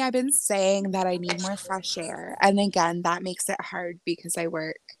definitely I've been saying that I need more fresh air. And again, that makes it hard because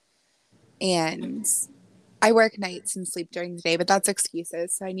and I work nights and sleep during the day, but that's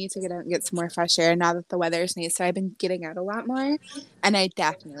excuses. So I need to get out and get some more fresh air now that the weather is nice. So I've been getting out a lot more, and I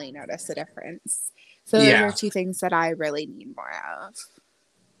definitely notice a difference. So those are Yeah. two things that I really need more of.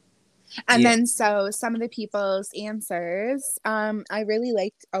 And Yeah. then so some of the people's answers, I really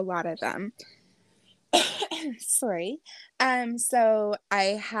liked a lot of them. Sorry. So I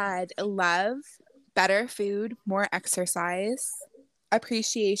had love, better food, more exercise,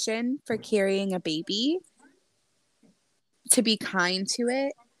 appreciation for carrying a baby, to be kind to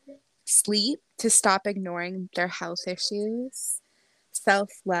it, sleep, to stop ignoring their health issues,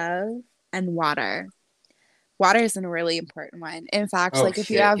 self-love, and water. Water is a really important one. In fact, Oh like if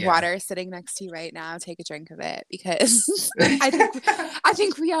you shit, have yeah. water sitting next to you right now, take a drink of it because I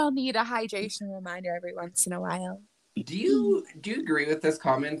think we all need a hydration reminder every once in a while. Do you agree with this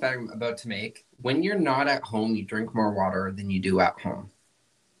comment that I'm about to make? When you're not at home, you drink more water than you do at home.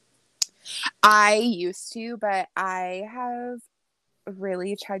 I used to, but I have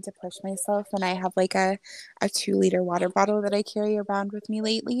really tried to push myself, and I have like a 2 liter water bottle that I carry around with me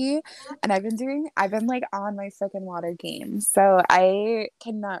lately. And I've been like on my freaking water game. So I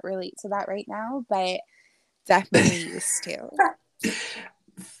cannot relate to that right now, but definitely used to.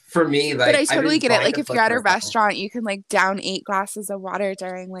 For me, But like I I've totally been get it. trying Like to if you're push at a myself, restaurant, you can like down 8 glasses of water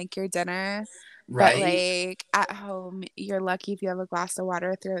during like your dinner. But right? like at home, you're lucky if you have a glass of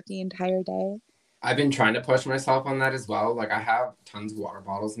water throughout the entire day. I've been trying to push myself on that as well. Like I have tons of water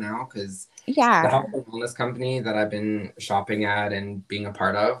bottles now because the Yeah. health and wellness company that I've been shopping at and being a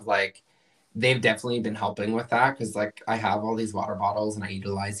part of, like they've definitely been helping with that because like I have all these water bottles and I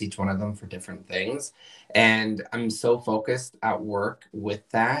utilize each one of them for different things. And I'm so focused at work with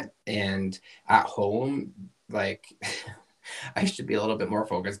that and at home, like I should be a little bit more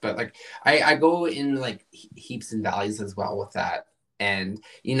focused, but like I go in like heaps and valleys as well with that. And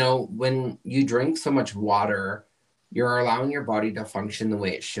you know, when you drink so much water, you're allowing your body to function the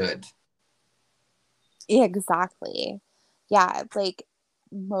way it should. Yeah, exactly. Yeah, like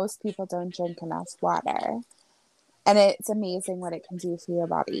most people don't drink enough water. And it's amazing what it can do for your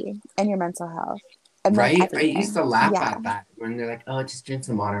body and your mental health and like Right? I used everything. to laugh Yeah. at that when they're like, "Oh, just drink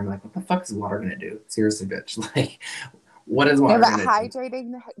some water." I'm like, "What the fuck is water gonna do?" Seriously, bitch. Like, what is No, water but gonna do?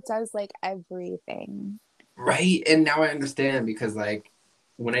 hydrating does like everything. Right? And now I understand because like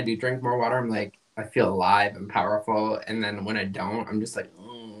when I do drink more water, I'm like, I feel alive and powerful. And then when I don't, I'm just like,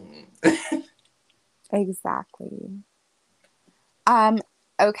 mm. Exactly. Um,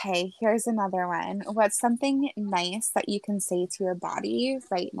 okay, here's another one. What's something nice that you can say to your body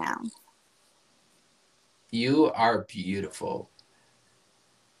right now? You are beautiful.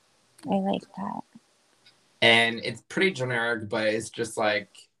 I like that. And it's pretty generic, but it's just like,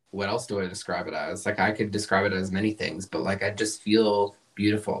 what else do I describe it as? Like, I could describe it as many things, but like, I just feel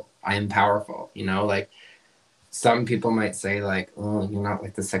beautiful. I am powerful, you know? Like, some people might say, like, oh, you're not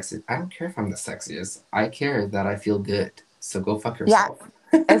like the sexiest. I don't care if I'm the sexiest. I care that I feel good. So go fuck Yeah, yourself.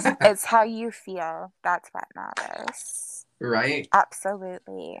 it's how you feel. That's what matters. Right?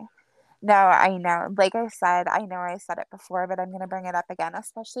 Absolutely. No, I know. Like I said, I know I said it before, but I'm gonna bring it up again,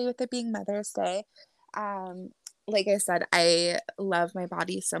 especially with it being Mother's Day. Um, like I said, I love my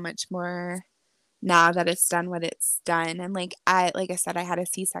body so much more now that it's done what it's done. And like I said, I had a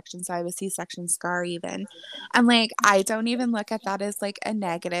C-section, so I have a C-section scar even. And like I don't even look at that as like a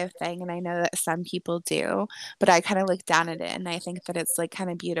negative thing. And I know that some people do, but I kind of look down at it and I think that it's like kind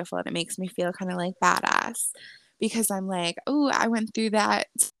of beautiful and it makes me feel kind of like badass because I'm like, oh, I went through that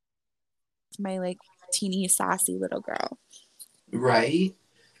my like teeny sassy little girl. Right?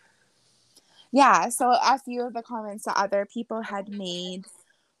 Yeah, so a few of the comments that other people had made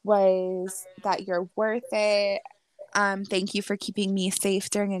was that you're worth it. Thank you for keeping me safe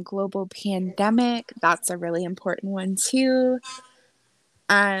during a global pandemic. That's a really important one too.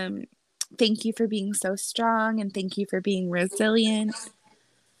 Um, Thank you for being so strong and thank you for being resilient.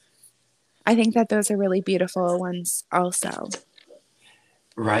 I think that those are really beautiful ones also.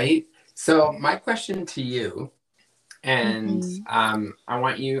 Right? So, my question to you, and Mm-hmm. I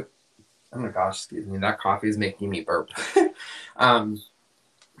want you, oh my gosh, excuse me, that coffee is making me burp. um,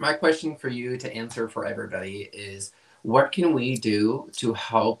 my question for you to answer for everybody is what can we do to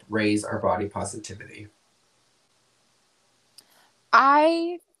help raise our body positivity?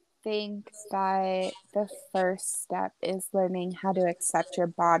 I think that the first step is learning how to accept your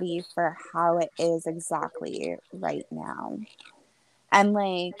body for how it is exactly right now. And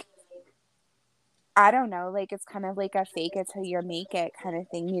like, I don't know, like it's kind of like a fake it till you make it kind of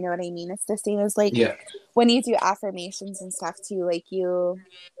thing. You know what I mean? It's the same as like Yeah, when you do affirmations and stuff too, like you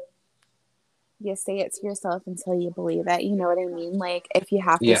say it to yourself until you believe it. You know what I mean? Like if you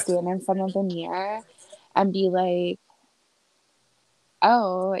have to yes, stand in front of the mirror and be like,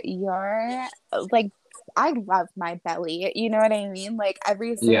 oh, you're like, I love my belly. You know what I mean? Like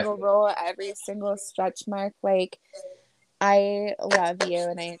every yeah, single roll, every single stretch mark, like I love you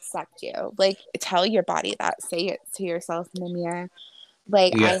and I accept you. Like tell your body that. Say it to yourself in the mirror.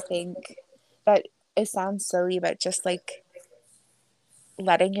 Like yeah, I think that it sounds silly, but just like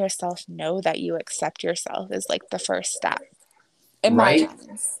letting yourself know that you accept yourself is like the first step in my right?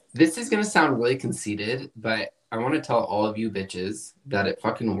 eyes. This is gonna sound really conceited, but I want to tell all of you bitches that it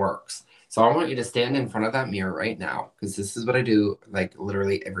fucking works. So I want you to stand in front of that mirror right now, because this is what I do like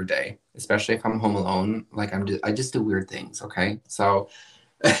literally every day, especially if I'm home alone. Like I just do weird things. Okay, so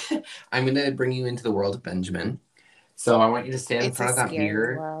I'm gonna bring you into the world of Benjamin. So I want you to stand in It's a front of that scary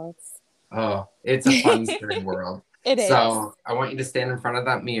mirror. world. Oh, it's a fun, scary world. It is. So I want you to stand in front of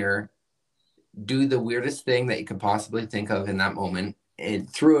that mirror, do the weirdest thing that you could possibly think of in that moment, and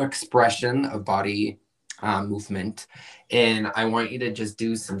through expression of body movement, and I want you to just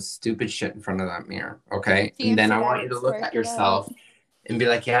do some stupid shit in front of that mirror, okay? And then Fancy I it want you out, to look twerk at it out. yourself and be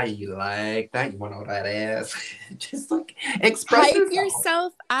like, yeah, you like that? You want to know that ass? Just like express Hype yourself.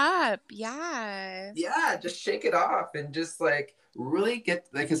 yourself up. Yeah. Yeah, just shake it off and just like really get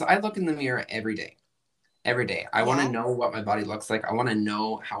like, because I look in the mirror every day. Every day. I want to Yeah. know what my body looks like. I want to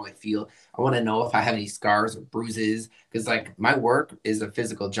know how I feel. I want to know if I have any scars or bruises. Because, like, my work is a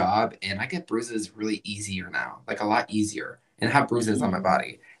physical job and I get bruises really easier now, like a lot easier, and have bruises on my Hmm.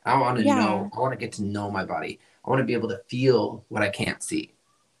 body. I want to Yeah. know, I want to get to know my body. I want to be able to feel what I can't see.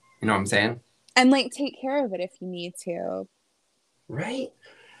 You know what I'm saying? And like take care of it if you need to. Right?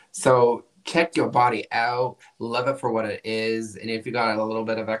 So check your body out, love it for what it is, and if you got a little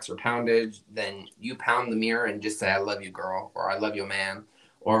bit of extra poundage, then you pound the mirror and just say, "I love you, girl," or "I love you, man,"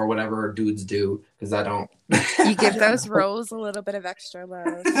 or whatever dudes do, because I don't, You I give don't those know. rolls a little bit of extra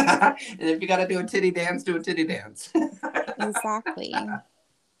love. And if you got to do a titty dance, do a titty dance. Exactly.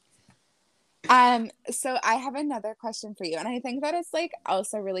 So I have another question for you, and I think that it's like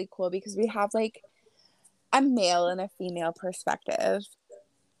also really cool because we have like a male and a female perspective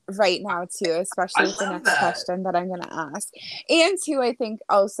right now too, I especially with the love next that. question that I'm going to ask. And two, I think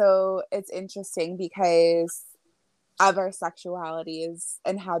also it's interesting because of our sexualities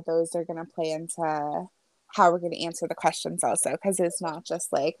and how those are going to play into how we're going to answer the questions also, because it's not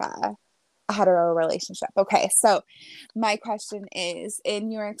just like a hetero relationship. Okay, so my question is,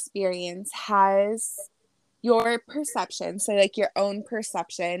 in your experience, has your perception, so like your own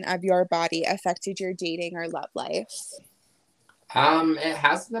perception of your body, affected your dating or love life? It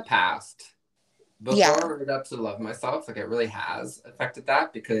has in the past. Yeah. Before I got to love myself, like it really has affected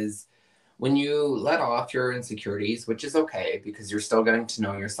that because when you let off your insecurities, which is okay because you're still getting to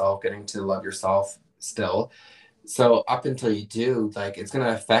know yourself, getting to love yourself still. So up until you do, like it's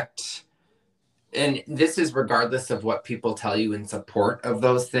gonna affect, and this is regardless of what people tell you in support of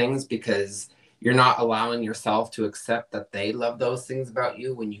those things, because you're not allowing yourself to accept that they love those things about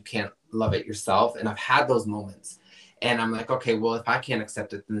you when you can't love it yourself. And I've had those moments. And I'm like, okay, well, if I can't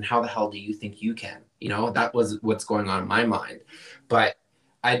accept it, then how the hell do you think you can? You know, that was what's going on in my mind. But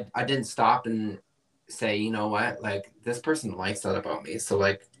I didn't stop and say, you know what, like this person likes that about me. So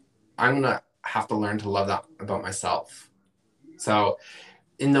like I'm gonna have to learn to love that about myself. So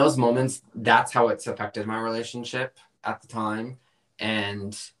in those moments, that's how it's affected my relationship at the time.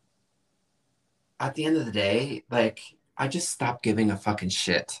 And at the end of the day, like I just stopped giving a fucking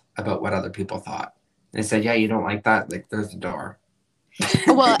shit about what other people thought. And I said, yeah, you don't like that? Like, there's the door.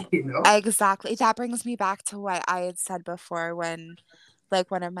 Well, You know? exactly. That brings me back to what I had said before when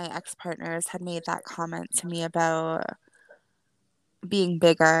like one of my ex-partners had made that comment to me about being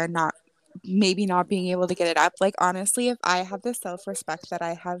bigger, not maybe not being able to get it up. Like honestly, if I had the self-respect that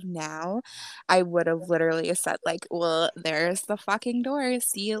I have now, I would have literally said like, "Well, there's the fucking door.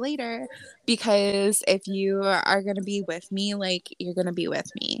 See you later." Because if you are going to be with me, like you're going to be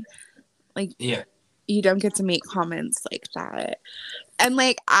with me. Like Yeah. you don't get to make comments like that. And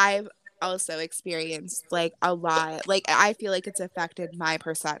like I've also experienced like a lot. Like I feel like it's affected my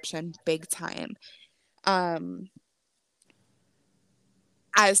perception big time. Um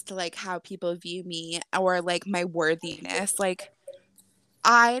as to like how people view me or like my worthiness. Like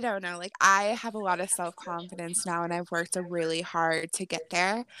I don't know, like I have a lot of self-confidence now and I've worked really hard to get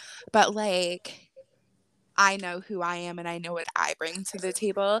there. But like I know who I am and I know what I bring to the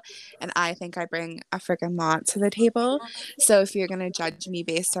table. And I think I bring a freaking lot to the table. So if you're going to judge me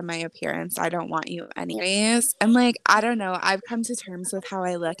based on my appearance, I don't want you anyways. And like, I don't know, I've come to terms with how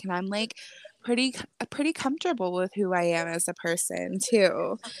I look and I'm like pretty comfortable with who I am as a person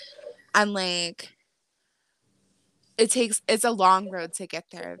too. And like, it's a long road to get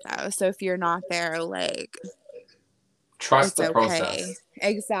there though. So if you're not there, like, Trust it's the okay. process.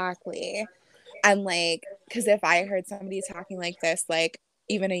 Exactly. And like, because if I heard somebody talking like this, like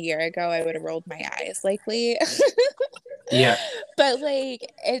even a year ago, I would have rolled my eyes likely. Yeah. But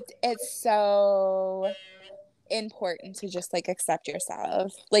like, it's so important to just like accept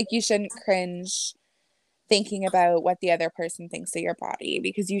yourself. Like, you shouldn't cringe thinking about what the other person thinks of your body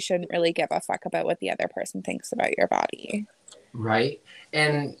because you shouldn't really give a fuck about what the other person thinks about your body. Right.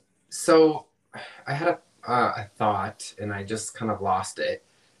 And so I had a thought and I just kind of lost it.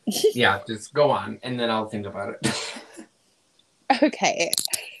 Yeah, just go on and then I'll think about it. Okay.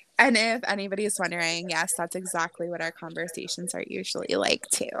 And if anybody is wondering, yes, that's exactly what our conversations are usually like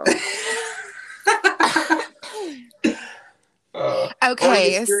too. Or you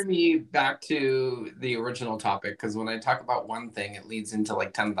Okay. steer me back to the original topic because when I talk about one thing, it leads into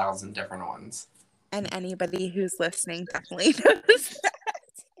like 10,000 different ones. And anybody who's listening definitely knows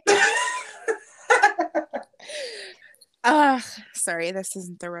that. Ugh, sorry, this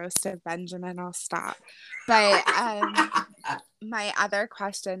isn't the roast of Benjamin. I'll stop. But my other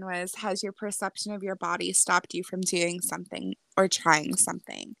question was, has your perception of your body stopped you from doing something or trying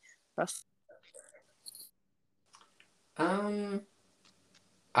something before? um,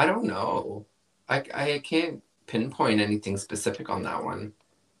 I don't know. I can't pinpoint anything specific on that one.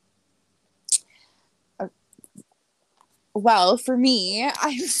 Well, for me,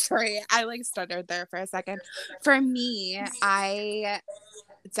 I'm sorry, I like stuttered there for a second. For me, I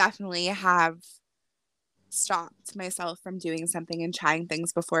definitely have stopped myself from doing something and trying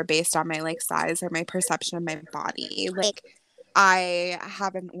things before based on my like size or my perception of my body. Like I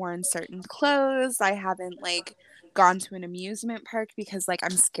haven't worn certain clothes. I haven't like gone to an amusement park because like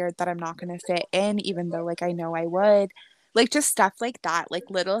I'm scared that I'm not going to fit in even though like I know I would. Like just stuff like that, like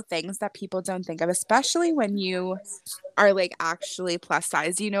little things that people don't think of, especially when you are like actually plus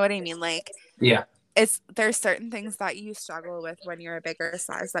size. You know what I mean? Like Yeah. it's there's certain things that you struggle with when you're a bigger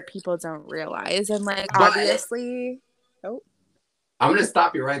size that people don't realize. And like But obviously, oh I'm gonna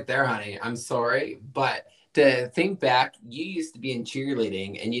stop you right there, honey. I'm sorry, but to think back, you used to be in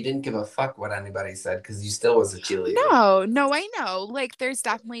cheerleading and you didn't give a fuck what anybody said because you still was a cheerleader. no, no, I know. Like there's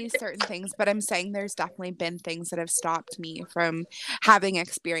definitely certain things, but I'm saying there's definitely been things that have stopped me from having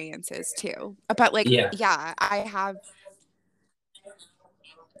experiences too. But like, Yeah. yeah, I have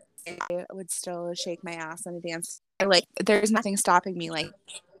I would still shake my ass on a dance. Like there's nothing stopping me like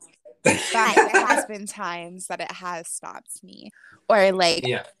but there has been times that it has stopped me or like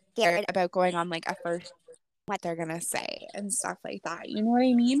Yeah. scared about going on like a first what they're gonna say and stuff like that. You know what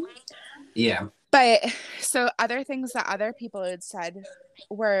I mean? Yeah. But so other things that other people had said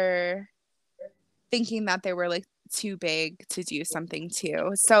were thinking that they were like too big to do something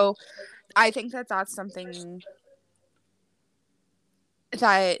too. So I think that that's something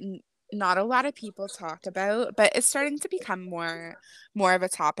that not a lot of people talk about, but it's starting to become more of a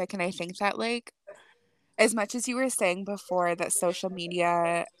topic. And I think that like as much as you were saying before that social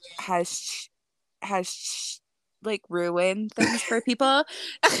media has like ruined things for people.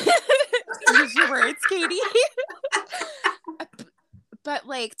 Use your words, Katie. But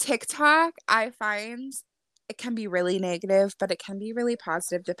like TikTok, I find it can be really negative, but it can be really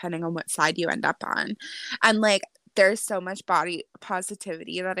positive depending on what side you end up on. And like there's so much body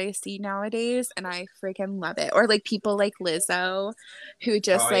positivity that I see nowadays and I freaking love it. Or like people like Lizzo who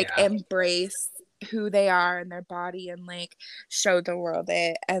Oh just like yeah. embrace who they are and their body and like show the world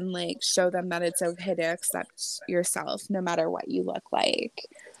it and like show them that it's okay to accept yourself no matter what you look like.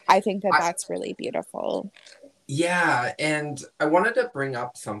 I think that I, that's really beautiful. yeah, and I wanted to bring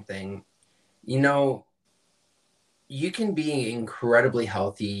up something. You know, you can be incredibly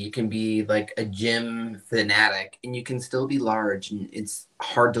healthy. You can be like a gym fanatic and you can still be large and it's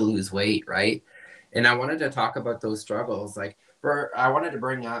hard to lose weight, right? And I wanted to talk about those struggles. Like I wanted to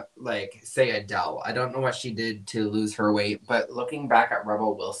bring up like say Adele. I don't know what she did to lose her weight, but looking back at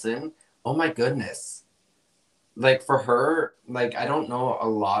Rebel Wilson, oh my goodness. Like for her, like I don't know a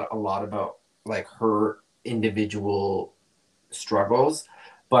lot about like her individual struggles,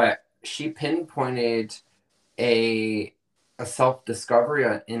 but she pinpointed a a self discovery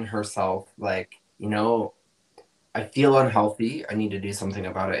in herself. Like I feel unhealthy. I need to do something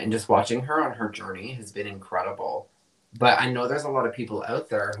about it. And just watching her on her journey has been incredible. But I know there's a lot of people out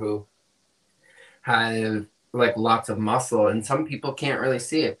there who have like lots of muscle, and some people can't really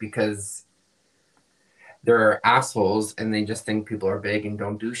see it because they're assholes and they just think people are big and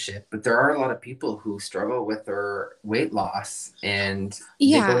don't do shit. But there are a lot of people who struggle with their weight loss and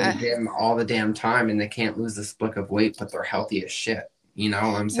they go to the Yeah. gym all the damn time and they can't lose a speck of weight, but they're healthy as shit. You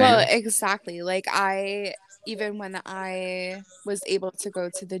know what I'm Well, saying? exactly. Like I even when I was able to go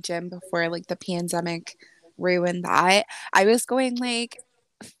to the gym before like the pandemic ruined that, I was going like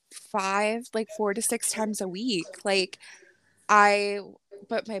like 4 to 6 times a week. Like I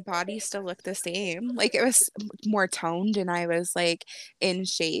but my body still looked the same. Like it was more toned and I was like in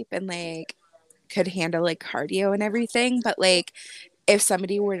shape and like could handle like cardio and everything, but like if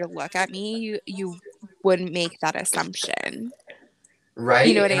somebody were to look at me, you wouldn't make that assumption.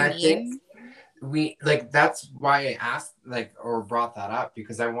 You know Right? what And I I think mean? we like that's why I asked like or brought that up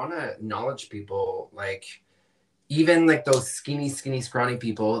because I want to acknowledge people like even like those skinny, scrawny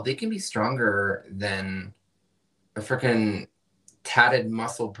people, they can be stronger than a freaking tatted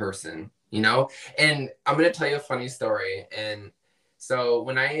muscle person, you know? And I'm going to tell you a funny story. And so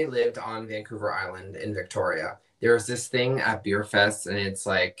when I lived on Vancouver Island in Victoria, there was this thing at Beer Fest and it's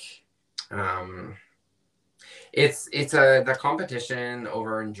like um it's a the competition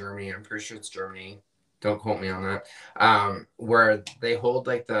over in Germany. I'm pretty sure it's Germany. Don't quote me on that. Where they hold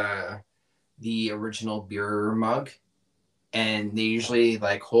like the original beer mug. and they usually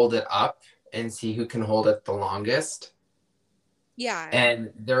like hold it up and see who can hold it the longest. Yeah.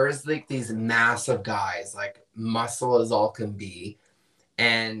 And there's like these massive guys, like muscle as all can be.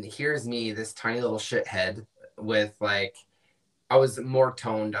 And here's me, this tiny little shithead with like, I was more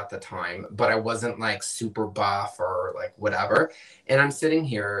toned at the time, but I wasn't like super buff or like whatever. And I'm sitting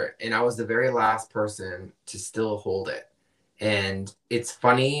here and I was the very last person to still hold it. And it's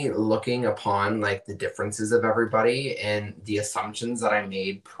funny looking upon like the differences of everybody and the assumptions that I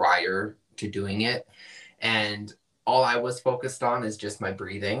made prior to doing it. And all I was focused on is just my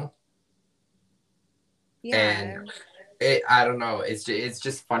breathing. And Yeah. I don't know, it's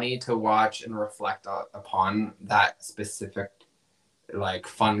just funny to watch and reflect upon that specific like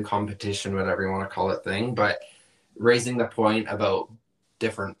fun competition, whatever you want to call it, thing. But raising the point about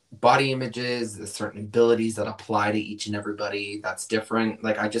different body images, the certain abilities that apply to each and everybody that's different.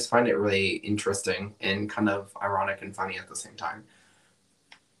 Like I just find it really interesting and kind of ironic and funny at the same time.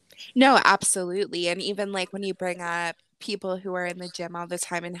 No, absolutely. And even like when you bring up people who are in the gym all the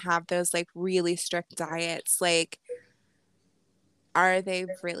time and have those like really strict diets, like are they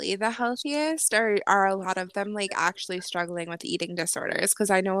really the healthiest, or are a lot of them like actually struggling with eating disorders? Because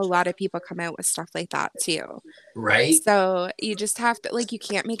I know a lot of people come out with stuff like that too. Right? So you just have to like, you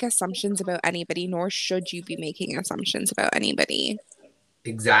can't make assumptions about anybody, nor should you be making assumptions about anybody.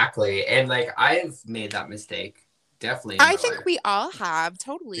 Exactly. And like I've made that mistake definitely in I my think life. we all have,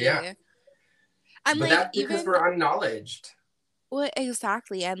 Yeah. totally. And But like that's because even, we're unknowledged. well,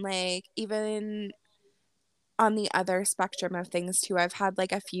 exactly. And like even on the other spectrum of things too, I've had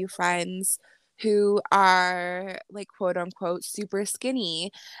like a few friends who are like quote unquote super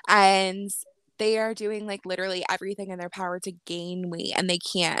skinny, and they are doing like literally everything in their power to gain weight and they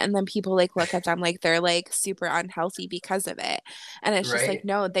can't. And then people like look at them like they're like super unhealthy because of it. And it's just like, Right?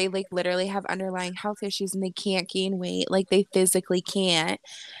 no, they like literally have underlying health issues and they can't gain weight. Like they physically can't.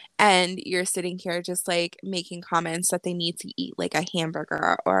 And you're sitting here just like making comments that they need to eat like a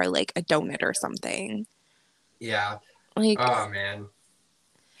hamburger or like a donut or something. Yeah. Like, Oh man.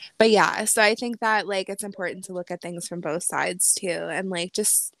 but yeah, so I think that like it's important to look at things from both sides too, and like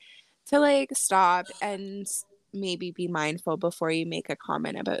just to like stop and maybe be mindful before you make a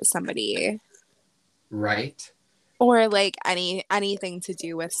comment about somebody, Right? or like anything to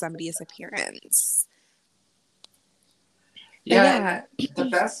do with somebody's appearance. But Yeah, yeah, and the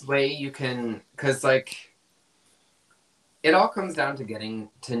best way you can, because like it all comes down to getting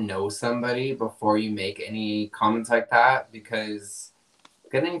to know somebody before you make any comments like that. Because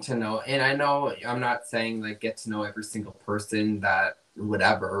getting to know, and I know I'm not saying like get to know every single person that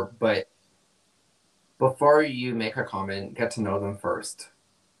whatever, but before you make a comment, get to know them first.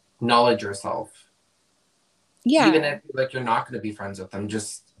 Knowledge yourself. Even yeah, if like you're not going to be friends with them,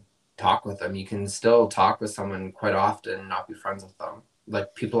 just talk with them. You can still talk with someone quite often and not be friends with them.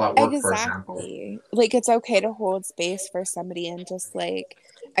 Like people at work, for example. exactly. Like it's okay to hold space for somebody and just like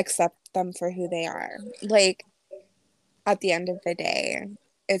accept them for who they are. Like at the end of the day,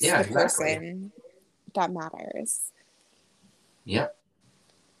 it's Yeah, the exactly. person that matters. Yep.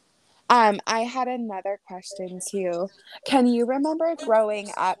 I had another question too. Can you remember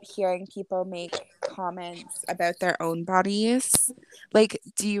growing up hearing people make comments about their own bodies? Like,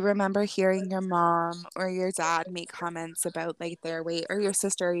 do you remember hearing your mom or your dad make comments about like their weight, or your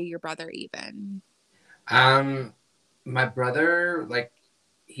sister or your brother even? Um, my brother, like,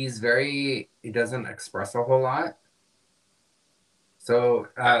 he doesn't express a whole lot. So,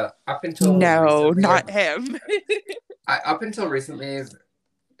 up until No, recently, not him. up until recently, I've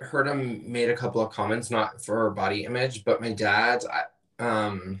heard him made a couple of comments, not for body image, but my dad,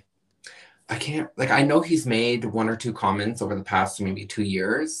 I can't, like, I know he's made one or two comments over the past maybe 2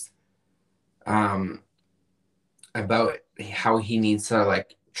 years, um, about how he needs to,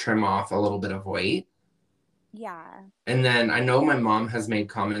 like, trim off a little bit of weight. Yeah. And then I know my mom has made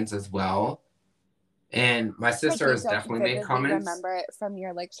comments as well. And my But sister you has don't definitely made vividly comments. remember it from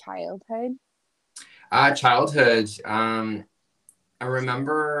your like childhood? Childhood, I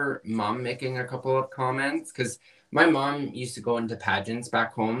remember mom making a couple of comments because my mom used to go into pageants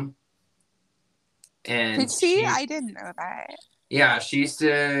back home. Did And she? I didn't know that. yeah, she used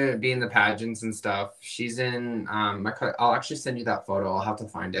to be in the pageants and stuff. She's in, I'll actually send you that photo. I'll have to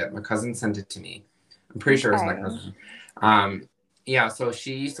find it. My cousin sent it to me. I'm pretty sure it's my Okay. cousin. Um, yeah, so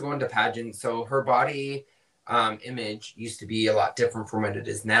she used to go into pageants. So her body image used to be a lot different from what it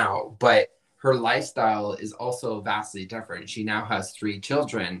is now, but her lifestyle is also vastly different. She now has 3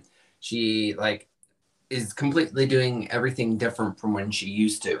 children. She like is completely doing everything different from when she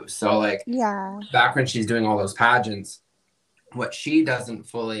used to. So like Yeah. back when she's doing all those pageants, what she doesn't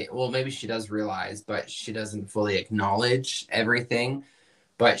fully, well, maybe she does realize, but she doesn't fully acknowledge everything.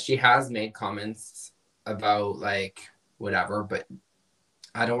 But she has made comments about like whatever, but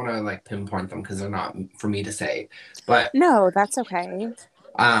I don't want to like pinpoint them because they're not for me to say. But No, that's okay.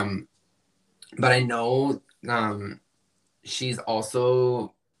 um, but I know she's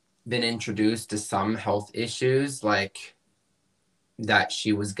also been introduced to some health issues like that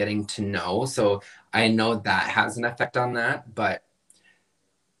she was getting to know. So I know that has an effect on that. But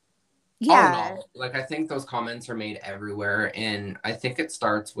all in Yeah, all, like I think those comments are made everywhere. And I think it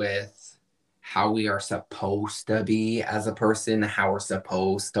starts with how we are supposed to be as a person, how we're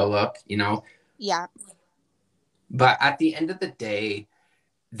supposed to look, you know? yeah, But at the end of the day,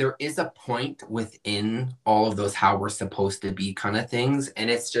 there is a point within all of those how we're supposed to be kind of things. And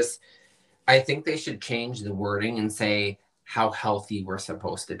it's just, I think they should change the wording and say how healthy we're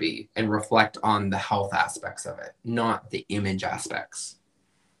supposed to be and reflect on the health aspects of it, not the image aspects.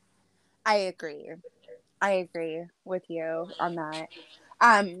 I agree. I agree with you on that.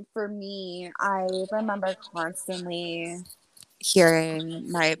 For me, I remember constantly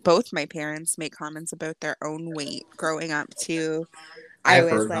hearing both my parents make comments about their own weight growing up too. I I've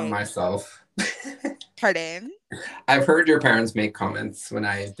was heard them like, myself. pardon? I've heard your parents make comments when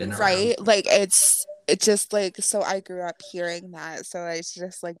I've been around. Right? Like it's just like so I grew up hearing that. So I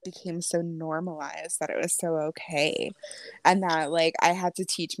just like became so normalized that it was so okay. And that like I had to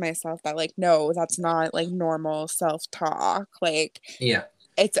teach myself that like no, that's not like normal self-talk. Like Yeah,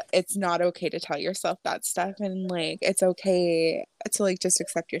 it's not okay to tell yourself that stuff and like it's okay to like just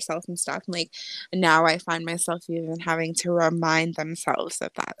accept yourself and stuff. And like now I find myself even having to remind themselves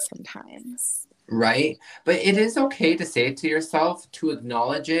of that sometimes. right. But it is okay to say it to yourself, to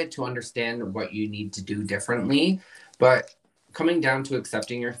acknowledge it, to understand what you need to do differently. But coming down to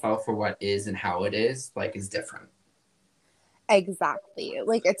accepting yourself for what is and how it is, like, is different. Exactly.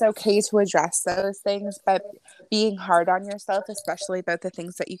 Like it's okay to address those things, but being hard on yourself, especially about the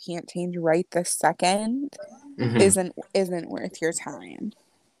things that you can't change right this second, Hmm. isn't worth your time.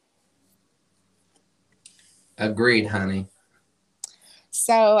 Agreed, honey.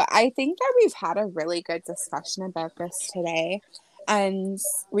 So I think that we've had a really good discussion about this today, and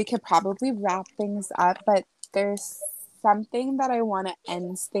we could probably wrap things up, but there's something that I want to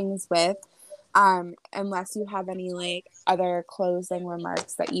end things with. Unless you have any like other closing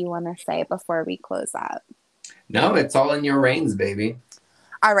remarks that you want to say before we close up. No, it's all in your reins, baby.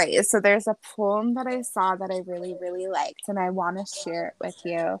 All right, so there's a poem that I saw that I really, really liked, and I want to share it with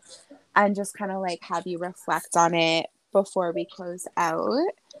you and just kind of like have you reflect on it before we close out.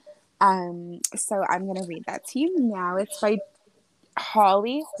 So I'm gonna read that to you now. It's by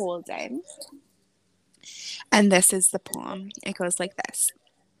Holly Holden, and this is the poem. It goes like this.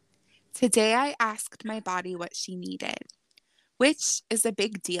 Today I asked my body what she needed, which is a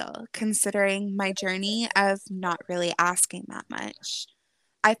big deal considering my journey of not really asking that much.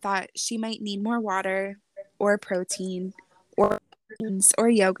 I thought she might need more water or protein or or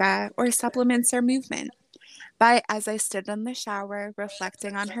yoga or supplements or movement. But as I stood in the shower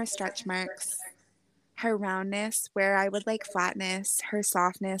reflecting on her stretch marks, her roundness where I would like flatness, her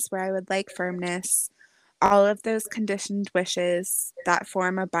softness where I would like firmness, all of those conditioned wishes that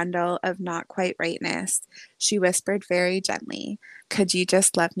form a bundle of not quite rightness, she whispered very gently, could you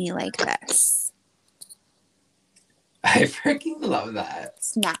just love me like this? I freaking love that.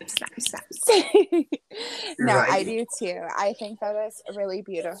 Snap, snap, snaps. No, I Right? do too. I think that is really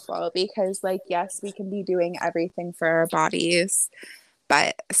beautiful because, like, yes, we can be doing everything for our bodies,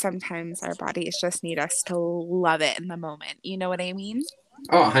 but sometimes our bodies just need us to love it in the moment. You know what I mean?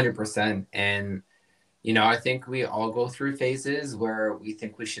 Oh, 100%. And I think we all go through phases where we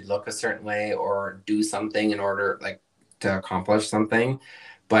think we should look a certain way or do something in order like to accomplish something.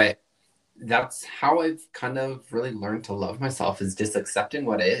 But that's how I've kind of really learned to love myself is just accepting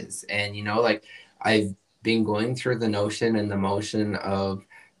what is. And like I've been going through the notion and the motion of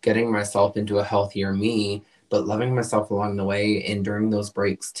getting myself into a healthier me, but loving myself along the way and during those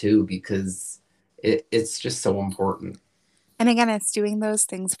breaks too, because it's just so important. And again, it's doing those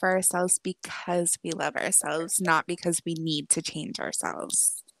things for ourselves because we love ourselves, not because we need to change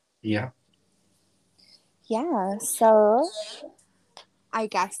ourselves. Yeah. Yeah, so I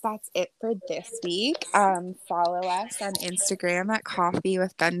guess that's it for this week. Follow us on Instagram at Coffee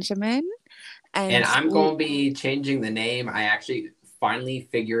with Benjamin. And And I'm going to be changing the name. I actually finally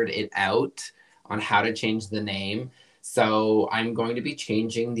figured it out on how to change the name. So I'm going to be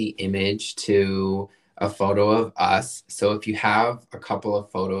changing the image to a photo of us. So if you have a couple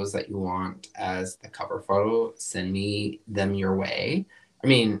of photos that you want as the cover photo, send me them your way. I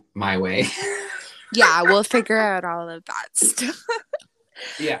mean, my way. Yeah, we'll figure out all of that stuff.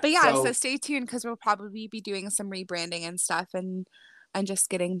 Yeah. But yeah, so So stay tuned because we'll probably be doing some rebranding and stuff and just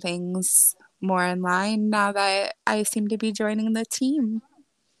getting things more in line now that I seem to be joining the team.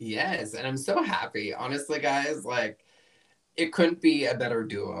 yes, and I'm so happy. Honestly, guys, like it couldn't be a better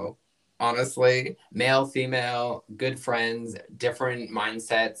duo. Honestly, male, female, good friends, different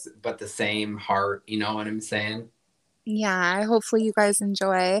mindsets, but the same heart. You know what I'm saying? Yeah, hopefully you guys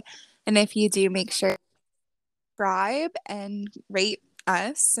enjoy. And if you do, make sure to subscribe and rate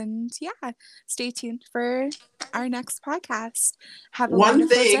us. And yeah, stay tuned for our next podcast. Have a One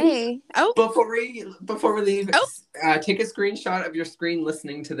wonderful thing day. Oh, before we leave, oh, take a screenshot of your screen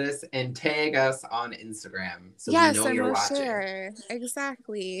listening to this and tag us on Instagram so we yes, know I you're will watching. share.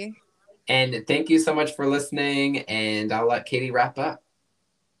 Exactly. And thank you so much for listening. And I'll let Katie wrap up.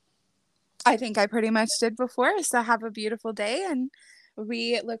 I think I pretty much did before. So have a beautiful day and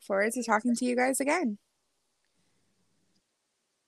we look forward to talking to you guys again.